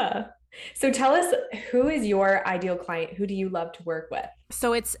 Yeah. So tell us, who is your ideal client? Who do you love to work with?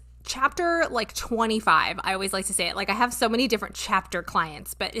 So it's chapter like 25. I always like to say it. Like I have so many different chapter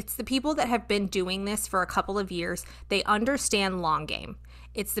clients, but it's the people that have been doing this for a couple of years. They understand long game.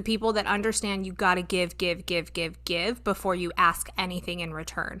 It's the people that understand you got to give before you ask anything in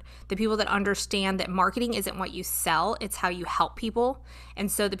return. The people that understand that marketing isn't what you sell, it's how you help people.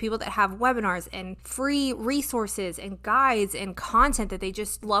 And so the people that have webinars and free resources and guides and content that they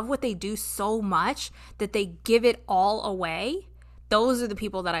just love what they do so much that they give it all away. Those are the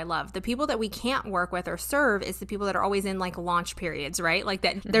people that I love. The people that we can't work with or serve is the people that are always in like launch periods, right? Like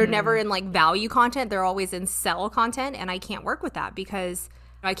that they're never in like value content. They're always in sell content. And I can't work with that because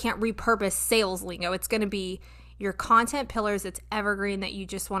I can't repurpose sales lingo. It's going to be your content pillars. It's evergreen that you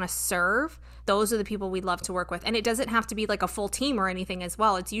just want to serve. Those are the people we love to work with. And it doesn't have to be like a full team or anything as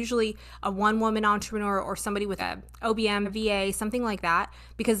well. It's usually a one-woman entrepreneur or somebody with a OBM, VA, something like that,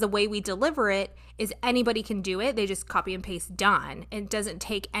 because the way we deliver it is anybody can do it. They just copy and paste done. It doesn't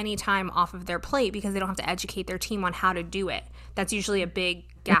take any time off of their plate because they don't have to educate their team on how to do it. That's usually a big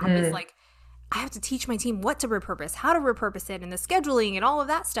gap. Is like, I have to teach my team what to repurpose, how to repurpose it, and the scheduling and all of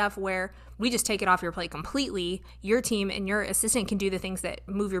that stuff, where we just take it off your plate completely. Your team and your assistant can do the things that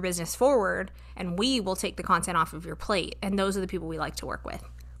move your business forward, and we will take the content off of your plate. And those are the people we like to work with.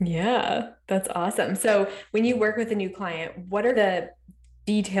 Yeah, that's awesome. So when you work with a new client, what are the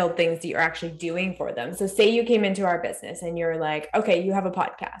detailed things that you're actually doing for them? So say you came into our business and you're like, okay, you have a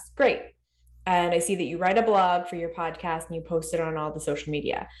podcast. Great. And I see that you write a blog for your podcast and you post it on all the social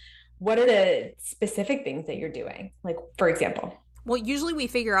media. What are the specific things that you're doing? Like, for example? Well, usually we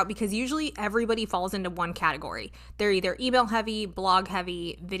figure out, because usually everybody falls into one category. They're either email heavy, blog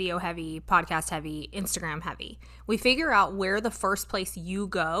heavy, video heavy, podcast heavy, Instagram heavy. We figure out where the first place you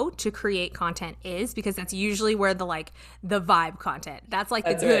go to create content is, because that's usually where the vibe content, that's the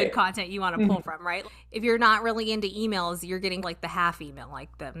good content you want to pull from, right? If you're not really into emails, you're getting like the half email,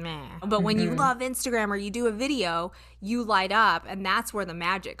 like the meh. But when you love Instagram or you do a video, you light up, and that's where the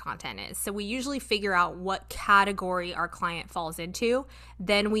magic content is. So we usually figure out what category our client falls into.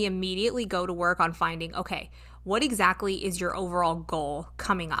 Then we immediately go to work on finding, okay, what exactly is your overall goal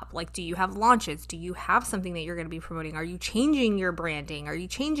coming up? Like, do you have launches? Do you have something that you're going to be promoting? Are you changing your branding? Are you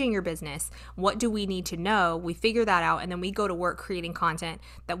changing your business? What do we need to know? We figure that out, and then we go to work creating content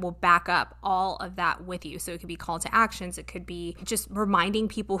that will back up all of that with you. So it could be call to actions. It could be just reminding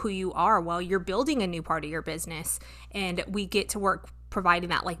people who you are while you're building a new part of your business. And we get to work providing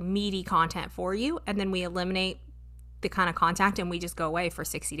that like meaty content for you. And then we eliminate the kind of contact, and we just go away for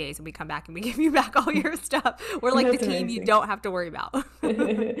 60 days and we come back and we give you back all your stuff. We're like the team you don't have to worry about.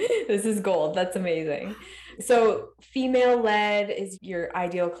 This is gold. That's amazing. So female led is your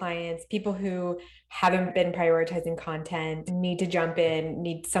ideal clients, people who haven't been prioritizing content, need to jump in,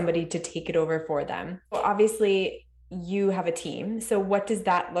 need somebody to take it over for them. Well, obviously you have a team. So what does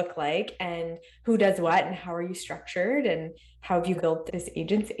that look like, and who does what, and how are you structured, and how have you built this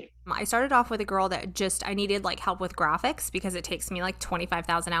agency? I started off with a girl that I needed like help with graphics because it takes me like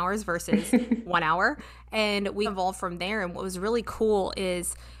 25,000 hours versus 1 hour. And we evolved from there. And what was really cool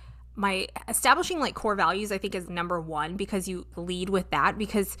is my establishing like core values, I think, is number one, because you lead with that.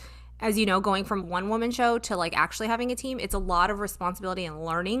 Because as you know, going from one woman show to like actually having a team, it's a lot of responsibility and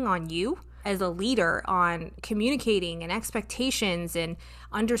learning on you as a leader on communicating and expectations and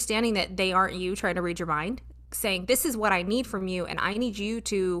understanding that they aren't you trying to read your mind, saying, this is what I need from you, and I need you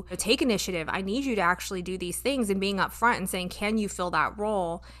to take initiative. I need you to actually do these things, and being upfront and saying, can you fill that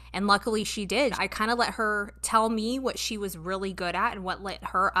role? And luckily she did. I kind of let her tell me what she was really good at and what lit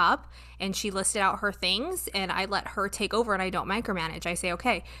her up. And she listed out her things, and I let her take over, and I don't micromanage. I say,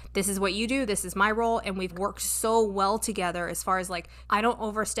 okay, this is what you do. This is my role. And we've worked so well together as far as like, I don't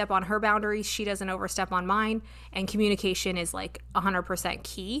overstep on her boundaries. She doesn't overstep on mine. And communication is like 100%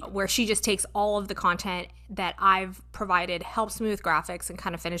 key, where she just takes all of the content that I've provided, helps me with graphics, and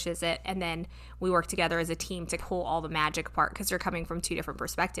kind of finishes it. And then we work together as a team to pull all the magic apart, because you're coming from two different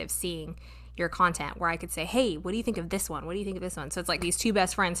perspectives, seeing your content, where I could say, hey, what do you think of this one? What do you think of this one? So it's like these two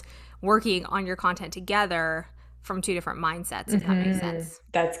best friends working on your content together from two different mindsets, if that makes sense.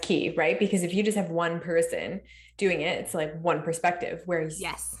 That's key, right? Because if you just have one person doing it, it's like one perspective, whereas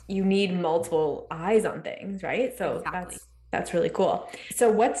you need multiple eyes on things, right? So exactly. That's really cool.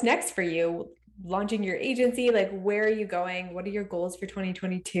 So what's next for you? Launching your agency, like where are you going? What are your goals for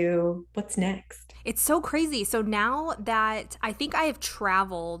 2022? What's next? It's so crazy. So now that I think I have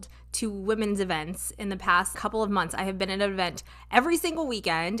traveled to women's events in the past couple of months, I have been at an event every single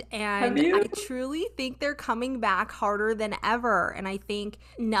weekend, and I truly think they're coming back harder than ever. And I think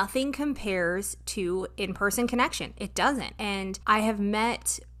nothing compares to in-person connection. It doesn't. And I have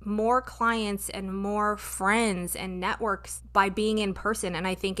met more clients and more friends and networks by being in person. And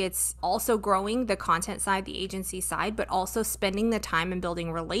I think it's also growing the content side, the agency side, but also spending the time and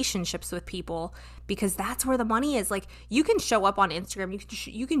building relationships with people, because that's where the money is. Like, you can show up on Instagram,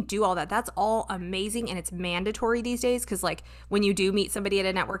 you can do all that. That's all amazing, and it's mandatory these days, because like when you do meet somebody at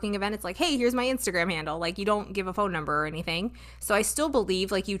a networking event, it's like, hey, here's my Instagram handle. Like, you don't give a phone number or anything. So I still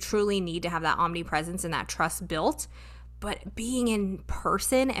believe like you truly need to have that omnipresence and that trust built. But being in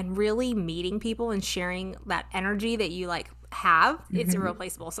person and really meeting people and sharing that energy that you like have, it's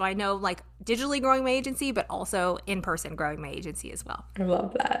irreplaceable. So I know like digitally growing my agency, but also in person growing my agency as well. I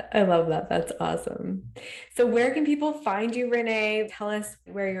love that. I love that. That's awesome. So where can people find you, Renee? Tell us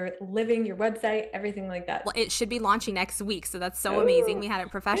where you're living, your website, everything like that. Well, it should be launching next week. So that's so amazing. We had it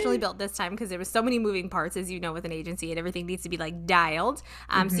professionally built this time because there was so many moving parts, as you know, with an agency, and everything needs to be like dialed.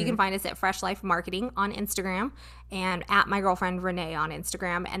 So you can find us at Fresh Life Marketing on Instagram, and at my girlfriend Renee on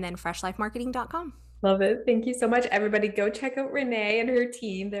Instagram, and then freshlifemarketing.com. Love it. Thank you so much. Everybody go check out Renee and her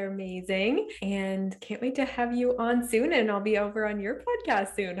team. They're amazing. And can't wait to have you on soon. And I'll be over on your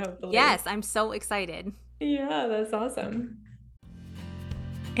podcast soon, hopefully. Yes, I'm so excited. Yeah, that's awesome.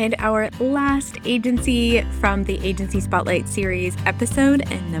 And our last agency from the Agency Spotlight series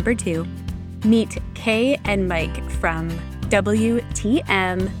episode, and number 2, meet Kay and Mike from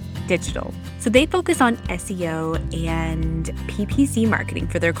WTM Digital. So they focus on SEO and PPC marketing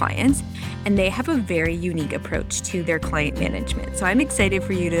for their clients, and they have a very unique approach to their client management. So I'm excited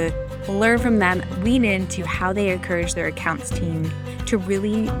for you to learn from them, lean into how they encourage their accounts team to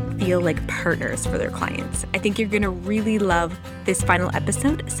really feel like partners for their clients. I think you're going to really love this final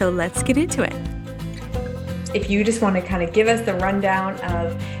episode, so let's get into it. If you just want to kind of give us the rundown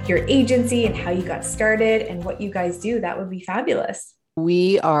of your agency and how you got started and what you guys do, that would be fabulous.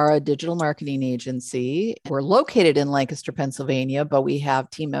 We are a digital marketing agency. We're located in Lancaster, Pennsylvania, but we have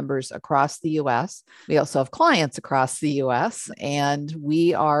team members across the U.S. We also have clients across the U.S., and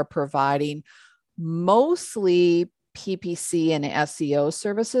we are providing mostly PPC and SEO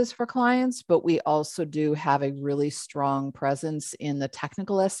services for clients, but we also do have a really strong presence in the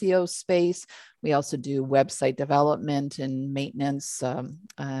technical SEO space. We also do website development and maintenance,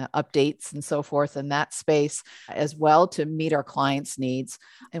 updates and so forth in that space as well to meet our clients' needs.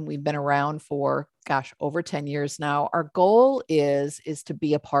 And we've been around for, over 10 years now. Our goal is to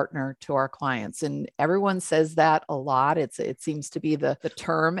be a partner to our clients. And everyone says that a lot. It seems to be the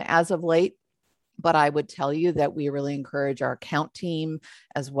term as of late. But I would tell you that we really encourage our account team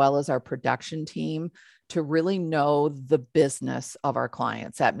as well as our production team to really know the business of our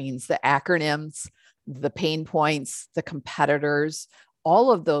clients. That means the acronyms, the pain points, the competitors,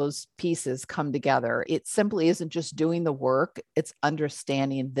 all of those pieces come together. It simply isn't just doing the work, it's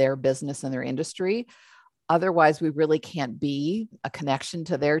understanding their business and their industry. Otherwise, we really can't be a connection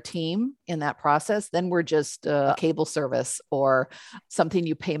to their team in that process. Then we're just a cable service or something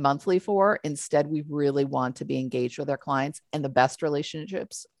you pay monthly for. Instead, we really want to be engaged with our clients. And the best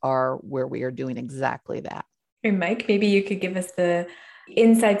relationships are where we are doing exactly that. And Mike, maybe you could give us the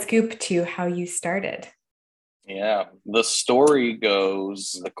inside scoop to how you started. Yeah, the story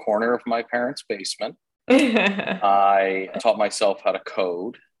goes the corner of my parents' basement. I taught myself how to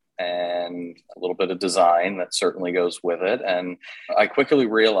code and a little bit of design that certainly goes with it. And I quickly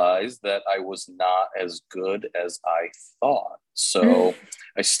realized that I was not as good as I thought. So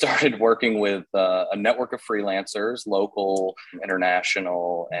I started working with a network of freelancers, local,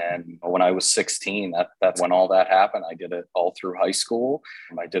 international. And when I was 16, that's when all that happened. I did it all through high school.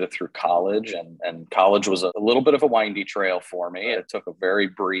 I did it through college, and college was a little bit of a windy trail for me. It took a very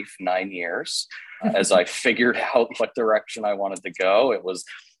brief 9 years as I figured out what direction I wanted to go. It was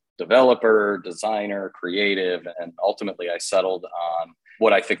developer, designer, creative, and ultimately I settled on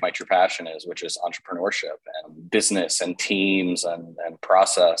what I think my true passion is, which is entrepreneurship and business and teams and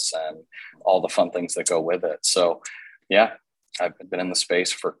process and all the fun things that go with it. So yeah, I've been in the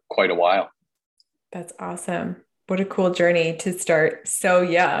space for quite a while. That's awesome. What a cool journey to start so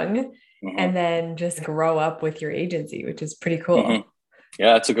young and then just grow up with your agency, which is pretty cool.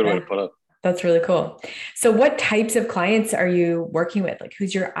 Yeah, that's a good way to put it. That's really cool. So what types of clients are you working with? Like,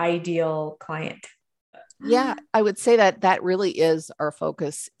 who's your ideal client? Yeah, I would say that really is our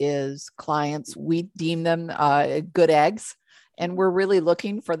focus is clients. We deem them good eggs. And we're really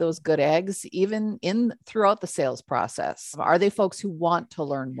looking for those good eggs, even throughout the sales process. Are they folks who want to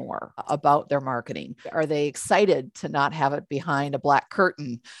learn more about their marketing? Are they excited to not have it behind a black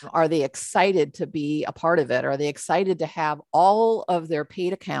curtain? Are they excited to be a part of it? Are they excited to have all of their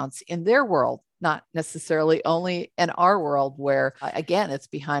paid accounts in their world, not necessarily only in our world where, again, it's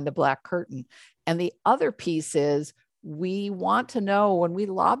behind a black curtain? And the other piece is, we want to know when we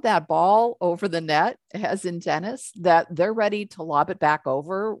lob that ball over the net, as in tennis, that they're ready to lob it back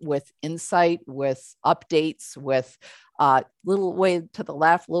over with insight, with updates, with little way to the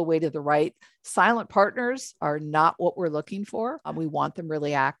left, little way to the right. Silent partners are not what we're looking for. We want them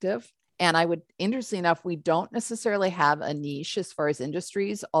really active. And interesting enough, we don't necessarily have a niche as far as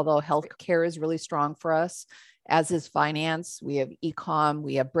industries, although healthcare is really strong for us, as is finance. We have e-com,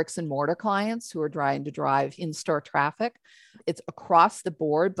 we have bricks and mortar clients who are trying to drive in-store traffic. It's across the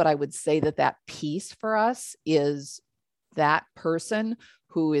board, but I would say that piece for us is that person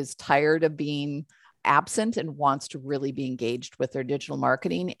who is tired of being absent and wants to really be engaged with their digital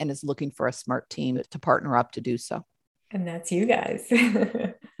marketing and is looking for a smart team to partner up to do so. And that's you guys.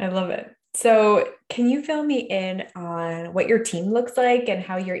 I love it. So can you fill me in on what your team looks like and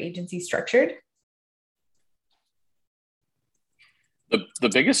how your agency is structured? The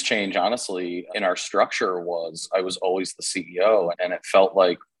biggest change, honestly, in our structure was I was always the CEO, and it felt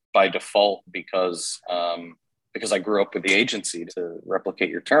like by default, because I grew up with the agency, to replicate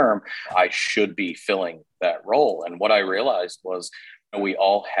your term, I should be filling that role. And what I realized was we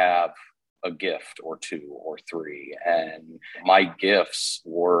all have a gift or two or three, and my gifts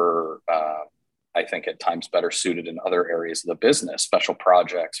were I think at times better suited in other areas of the business, special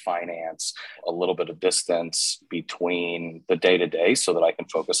projects, finance, a little bit of distance between the day-to-day so that I can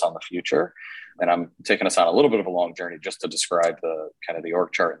focus on the future. And I'm taking us on a little bit of a long journey just to describe the kind of the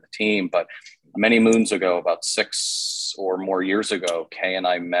org chart and the team. But many moons ago, about 6 or more years ago, Kay and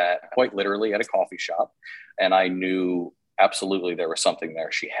I met quite literally at a coffee shop. And I knew absolutely there was something there.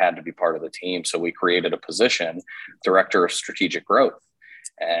 She had to be part of the team. So we created a position, Director of Strategic Growth.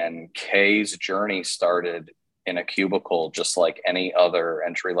 And Kay's journey started in a cubicle, just like any other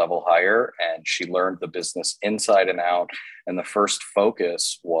entry-level hire. And she learned the business inside and out. And the first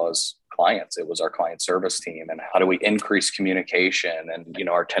focus was clients. It was our client service team. And how do we increase communication? And,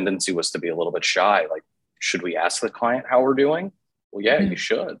 our tendency was to be a little bit shy. Like, should we ask the client how we're doing? Well, yeah, you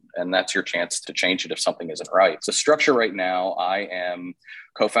should. And that's your chance to change it if something isn't right. So structure right now, I am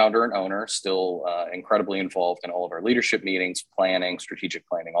co-founder and owner, still incredibly involved in all of our leadership meetings, planning, strategic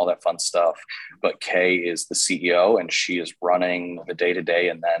planning, all that fun stuff. But Kay is the CEO, and she is running the day-to-day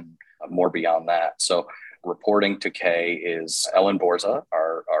and then more beyond that. So reporting to Kay is Ellen Borza,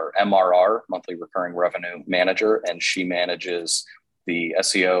 our MRR, monthly recurring revenue manager, and she manages the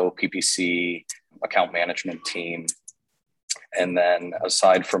SEO, PPC, account management team. And then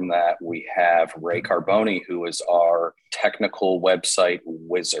aside from that, we have Ray Carboni, who is our technical website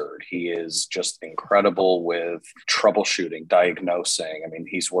wizard. He is just incredible with troubleshooting, diagnosing. I mean,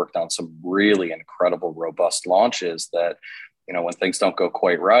 he's worked on some really incredible, robust launches that, you know, when things don't go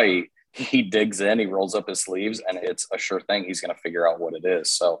quite right, he digs in, he rolls up his sleeves, and it's a sure thing he's going to figure out what it is.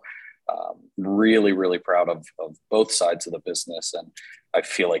 So really, really proud of both sides of the business. And I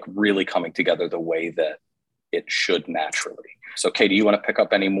feel like really coming together the way that it should naturally. So Kay, do you want to pick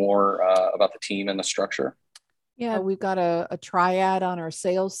up any more about the team and the structure? Yeah, we've got a triad on our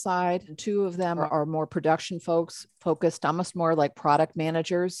sales side. Two of them are more production folks focused, almost more like product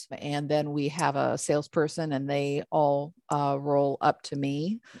managers. And then we have a salesperson, and they all roll up to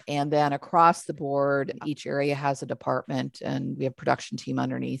me. And then across the board, each area has a department, and we have production team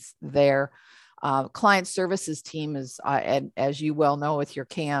underneath there. Client services team is, and as you well know with your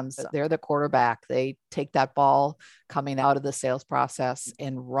CAMs, they're the quarterback. They take that ball coming out of the sales process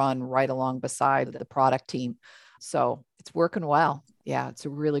and run right along beside the product team. So it's working well. Yeah, it's a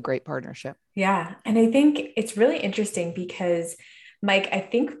really great partnership. Yeah. And I think it's really interesting because, Mike, I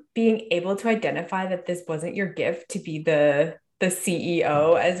think being able to identify that this wasn't your gift to be the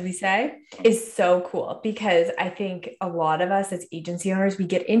CEO, as we say, is so cool, because I think a lot of us as agency owners, we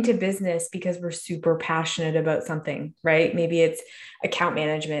get into business because we're super passionate about something, right? Maybe it's account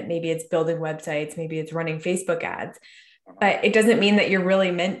management, maybe it's building websites, maybe it's running Facebook ads. But it doesn't mean that you're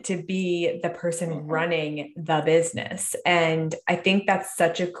really meant to be the person running the business. And I think that's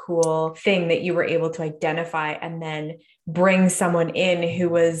such a cool thing that you were able to identify and then bring someone in who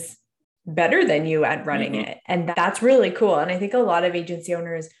was better than you at running it. And that's really cool. And I think a lot of agency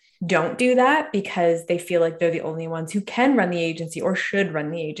owners don't do that because they feel like they're the only ones who can run the agency or should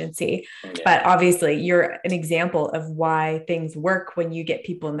run the agency. Yeah. But obviously you're an example of why things work when you get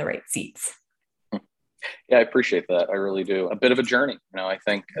people in the right seats. Yeah, I appreciate that. I really do. A bit of a journey. You know, I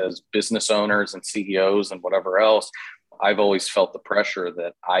think as business owners and CEOs and whatever else, I've always felt the pressure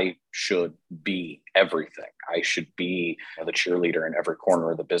that I should be everything. I should be the cheerleader in every corner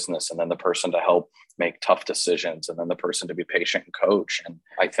of the business, and then the person to help make tough decisions, and then the person to be patient and coach. And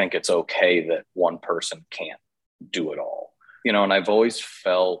I think it's okay that one person can't do it all. You know, and I've always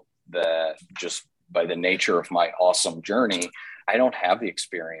felt that just by the nature of my awesome journey, I don't have the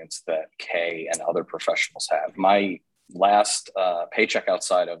experience that Kay and other professionals have. My last paycheck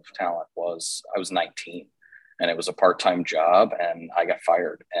outside of talent was, I was 19, and it was a part-time job, and I got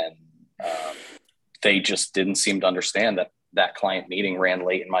fired. And they just didn't seem to understand that that client meeting ran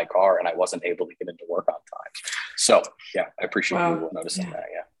late in my car and I wasn't able to get into work on time. So yeah, I appreciate you noticing that.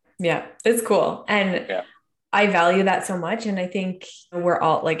 Yeah, it's cool. And I value that so much. And I think we're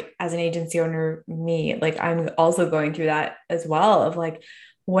all, like, as an agency owner, me, like, I'm also going through that as well, of like,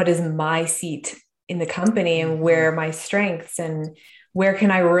 what is my seat in the company and where are my strengths and where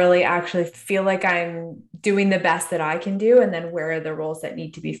can I really actually feel like I'm doing the best that I can do? And then where are the roles that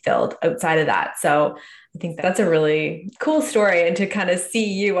need to be filled outside of that? So I think that's a really cool story. And to kind of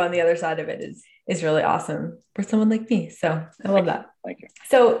see you on the other side of it is really awesome for someone like me. So I love that. Thank you.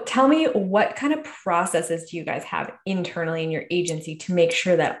 So tell me, what kind of processes do you guys have internally in your agency to make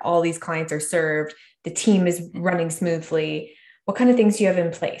sure that all these clients are served, the team is running smoothly? What kind of things do you have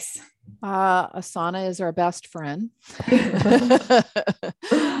in place? Asana is our best friend.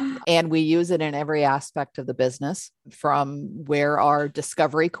 And we use it in every aspect of the business, from where our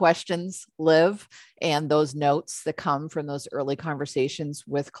discovery questions live and those notes that come from those early conversations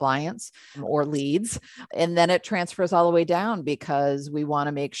with clients or leads. And then it transfers all the way down, because we want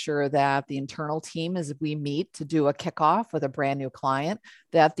to make sure that the internal team, as we meet to do a kickoff with a brand new client,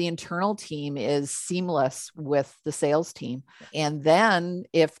 that the internal team is seamless with the sales team. And then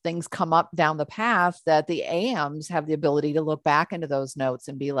if things come up down the path, that the AMs have the ability to look back into those notes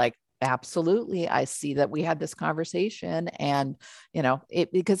and be like, absolutely, I see that we had this conversation. And, you know,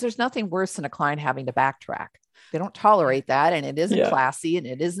 because there's nothing worse than a client having to backtrack. They don't tolerate that. And it isn't classy and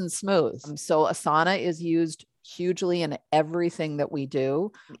it isn't smooth. So Asana is used hugely in everything that we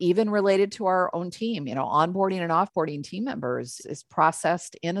do, even related to our own team. You know, onboarding and offboarding team members is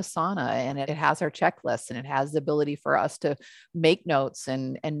processed in Asana, and it has our checklists, and it has the ability for us to make notes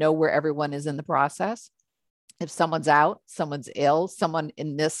and know where everyone is in the process. If someone's out, someone's ill, someone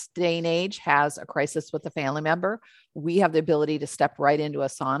in this day and age has a crisis with a family member, we have the ability to step right into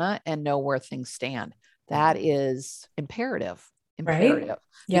Asana and know where things stand. That is imperative, right?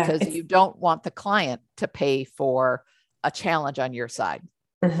 Because you don't want the client to pay for a challenge on your side.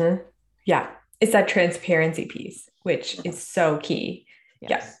 Mm-hmm. Yeah. It's that transparency piece, which is so key.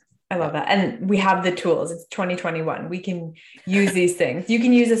 Yes. Yeah. I love that. And we have the tools. It's 2021. We can use these things. You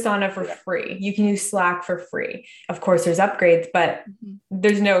can use Asana for free. You can use Slack for free. Of course, there's upgrades, but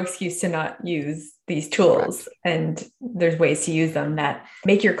there's no excuse to not use these tools. And there's ways to use them that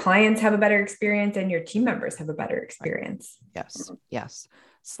make your clients have a better experience and your team members have a better experience. Yes. Yes.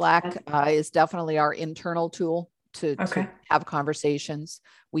 Slack is definitely our internal tool to have conversations.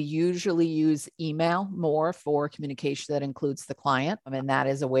 We usually use email more for communication that includes the client. I mean, that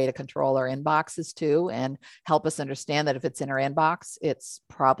is a way to control our inboxes too, and help us understand that if it's in our inbox, it's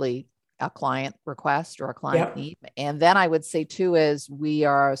probably a client request or a client need. And then I would say too, is we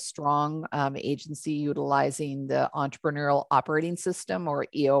are a strong agency utilizing the Entrepreneurial Operating System, or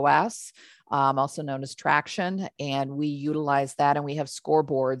EOS, also known as Traction. And we utilize that, and we have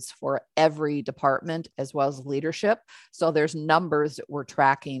scoreboards for every department as well as leadership. So there's numbers that we're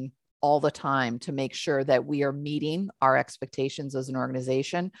tracking all the time to make sure that we are meeting our expectations as an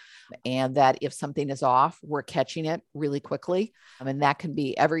organization, and that if something is off, we're catching it really quickly. I mean, that can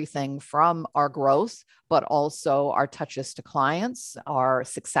be everything from our growth, but also our touches to clients, our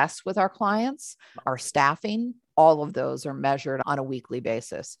success with our clients, our staffing. All of those are measured on a weekly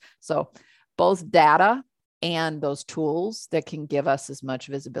basis. So both data and those tools that can give us as much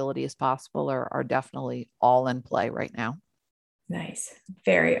visibility as possible are definitely all in play right now. Nice.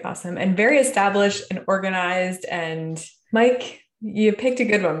 Very awesome. And very established and organized. And Mike, you picked a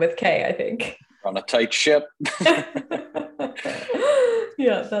good one with Kay, I think. On a tight ship.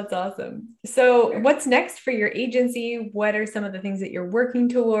 Yeah, that's awesome. So what's next for your agency? What are some of the things that you're working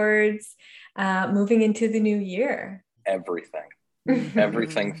towards moving into the new year? Everything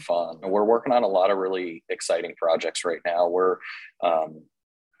fun. We're working on a lot of really exciting projects right now. We're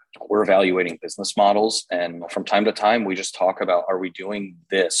evaluating business models, and from time to time, we just talk about, are we doing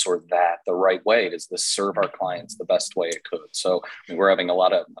this or that the right way? Does this serve our clients the best way it could? So we're having a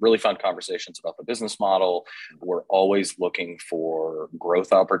lot of really fun conversations about the business model. We're always looking for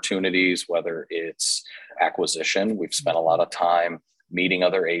growth opportunities, whether it's acquisition. We've spent a lot of time meeting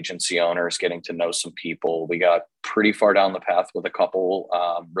other agency owners, getting to know some people. We got pretty far down the path with a couple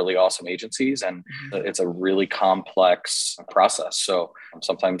really awesome agencies, and it's a really complex process. So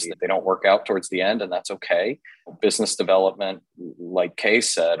sometimes they don't work out towards the end, and that's okay. Business development, like Kay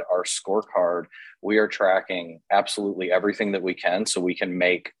said, our scorecard, we are tracking absolutely everything that we can so we can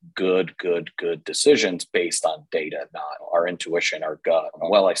make good decisions based on data, not our intuition, our gut.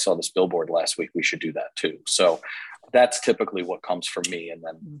 Well, I saw this billboard last week, we should do that too. So that's typically what comes from me, and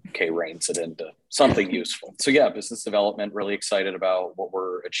then Kay reins it into something useful. So yeah, business development, really excited about what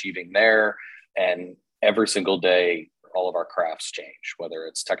we're achieving there. And every single day, all of our crafts change, whether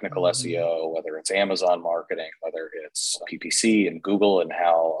it's technical SEO, whether it's Amazon marketing, whether it's PPC and Google, and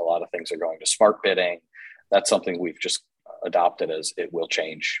how a lot of things are going to smart bidding. That's something we've just adopted, as it will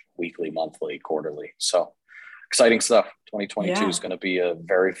change weekly, monthly, quarterly. So exciting stuff. 2022 is going to be a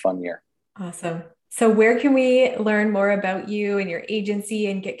very fun year. Awesome. So where can we learn more about you and your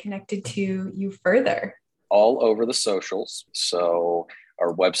agency and get connected to you further? All over the socials. So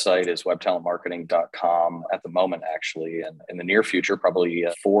our website is webtalentmarketing.com at the moment, actually. And in the near future, probably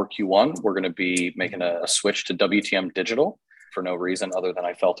for Q1, we're going to be making a switch to WTM Digital for no reason other than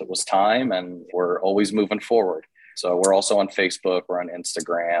I felt it was time, and we're always moving forward. So we're also on Facebook, we're on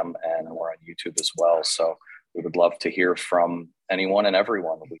Instagram, and we're on YouTube as well. So we would love to hear from anyone and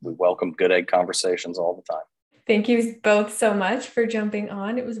everyone. We welcome good egg conversations all the time. Thank you both so much for jumping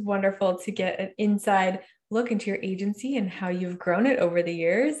on. It was wonderful to get an inside look into your agency and how you've grown it over the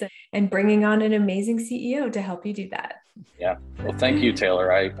years, and bringing on an amazing CEO to help you do that. Yeah. Well, thank you,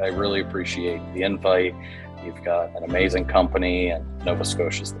 Taylor. I really appreciate the invite. You've got an amazing company, and Nova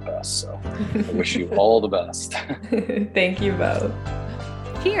Scotia's the best. So I wish you all the best. Thank you both.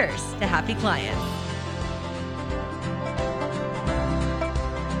 Cheers to happy clients.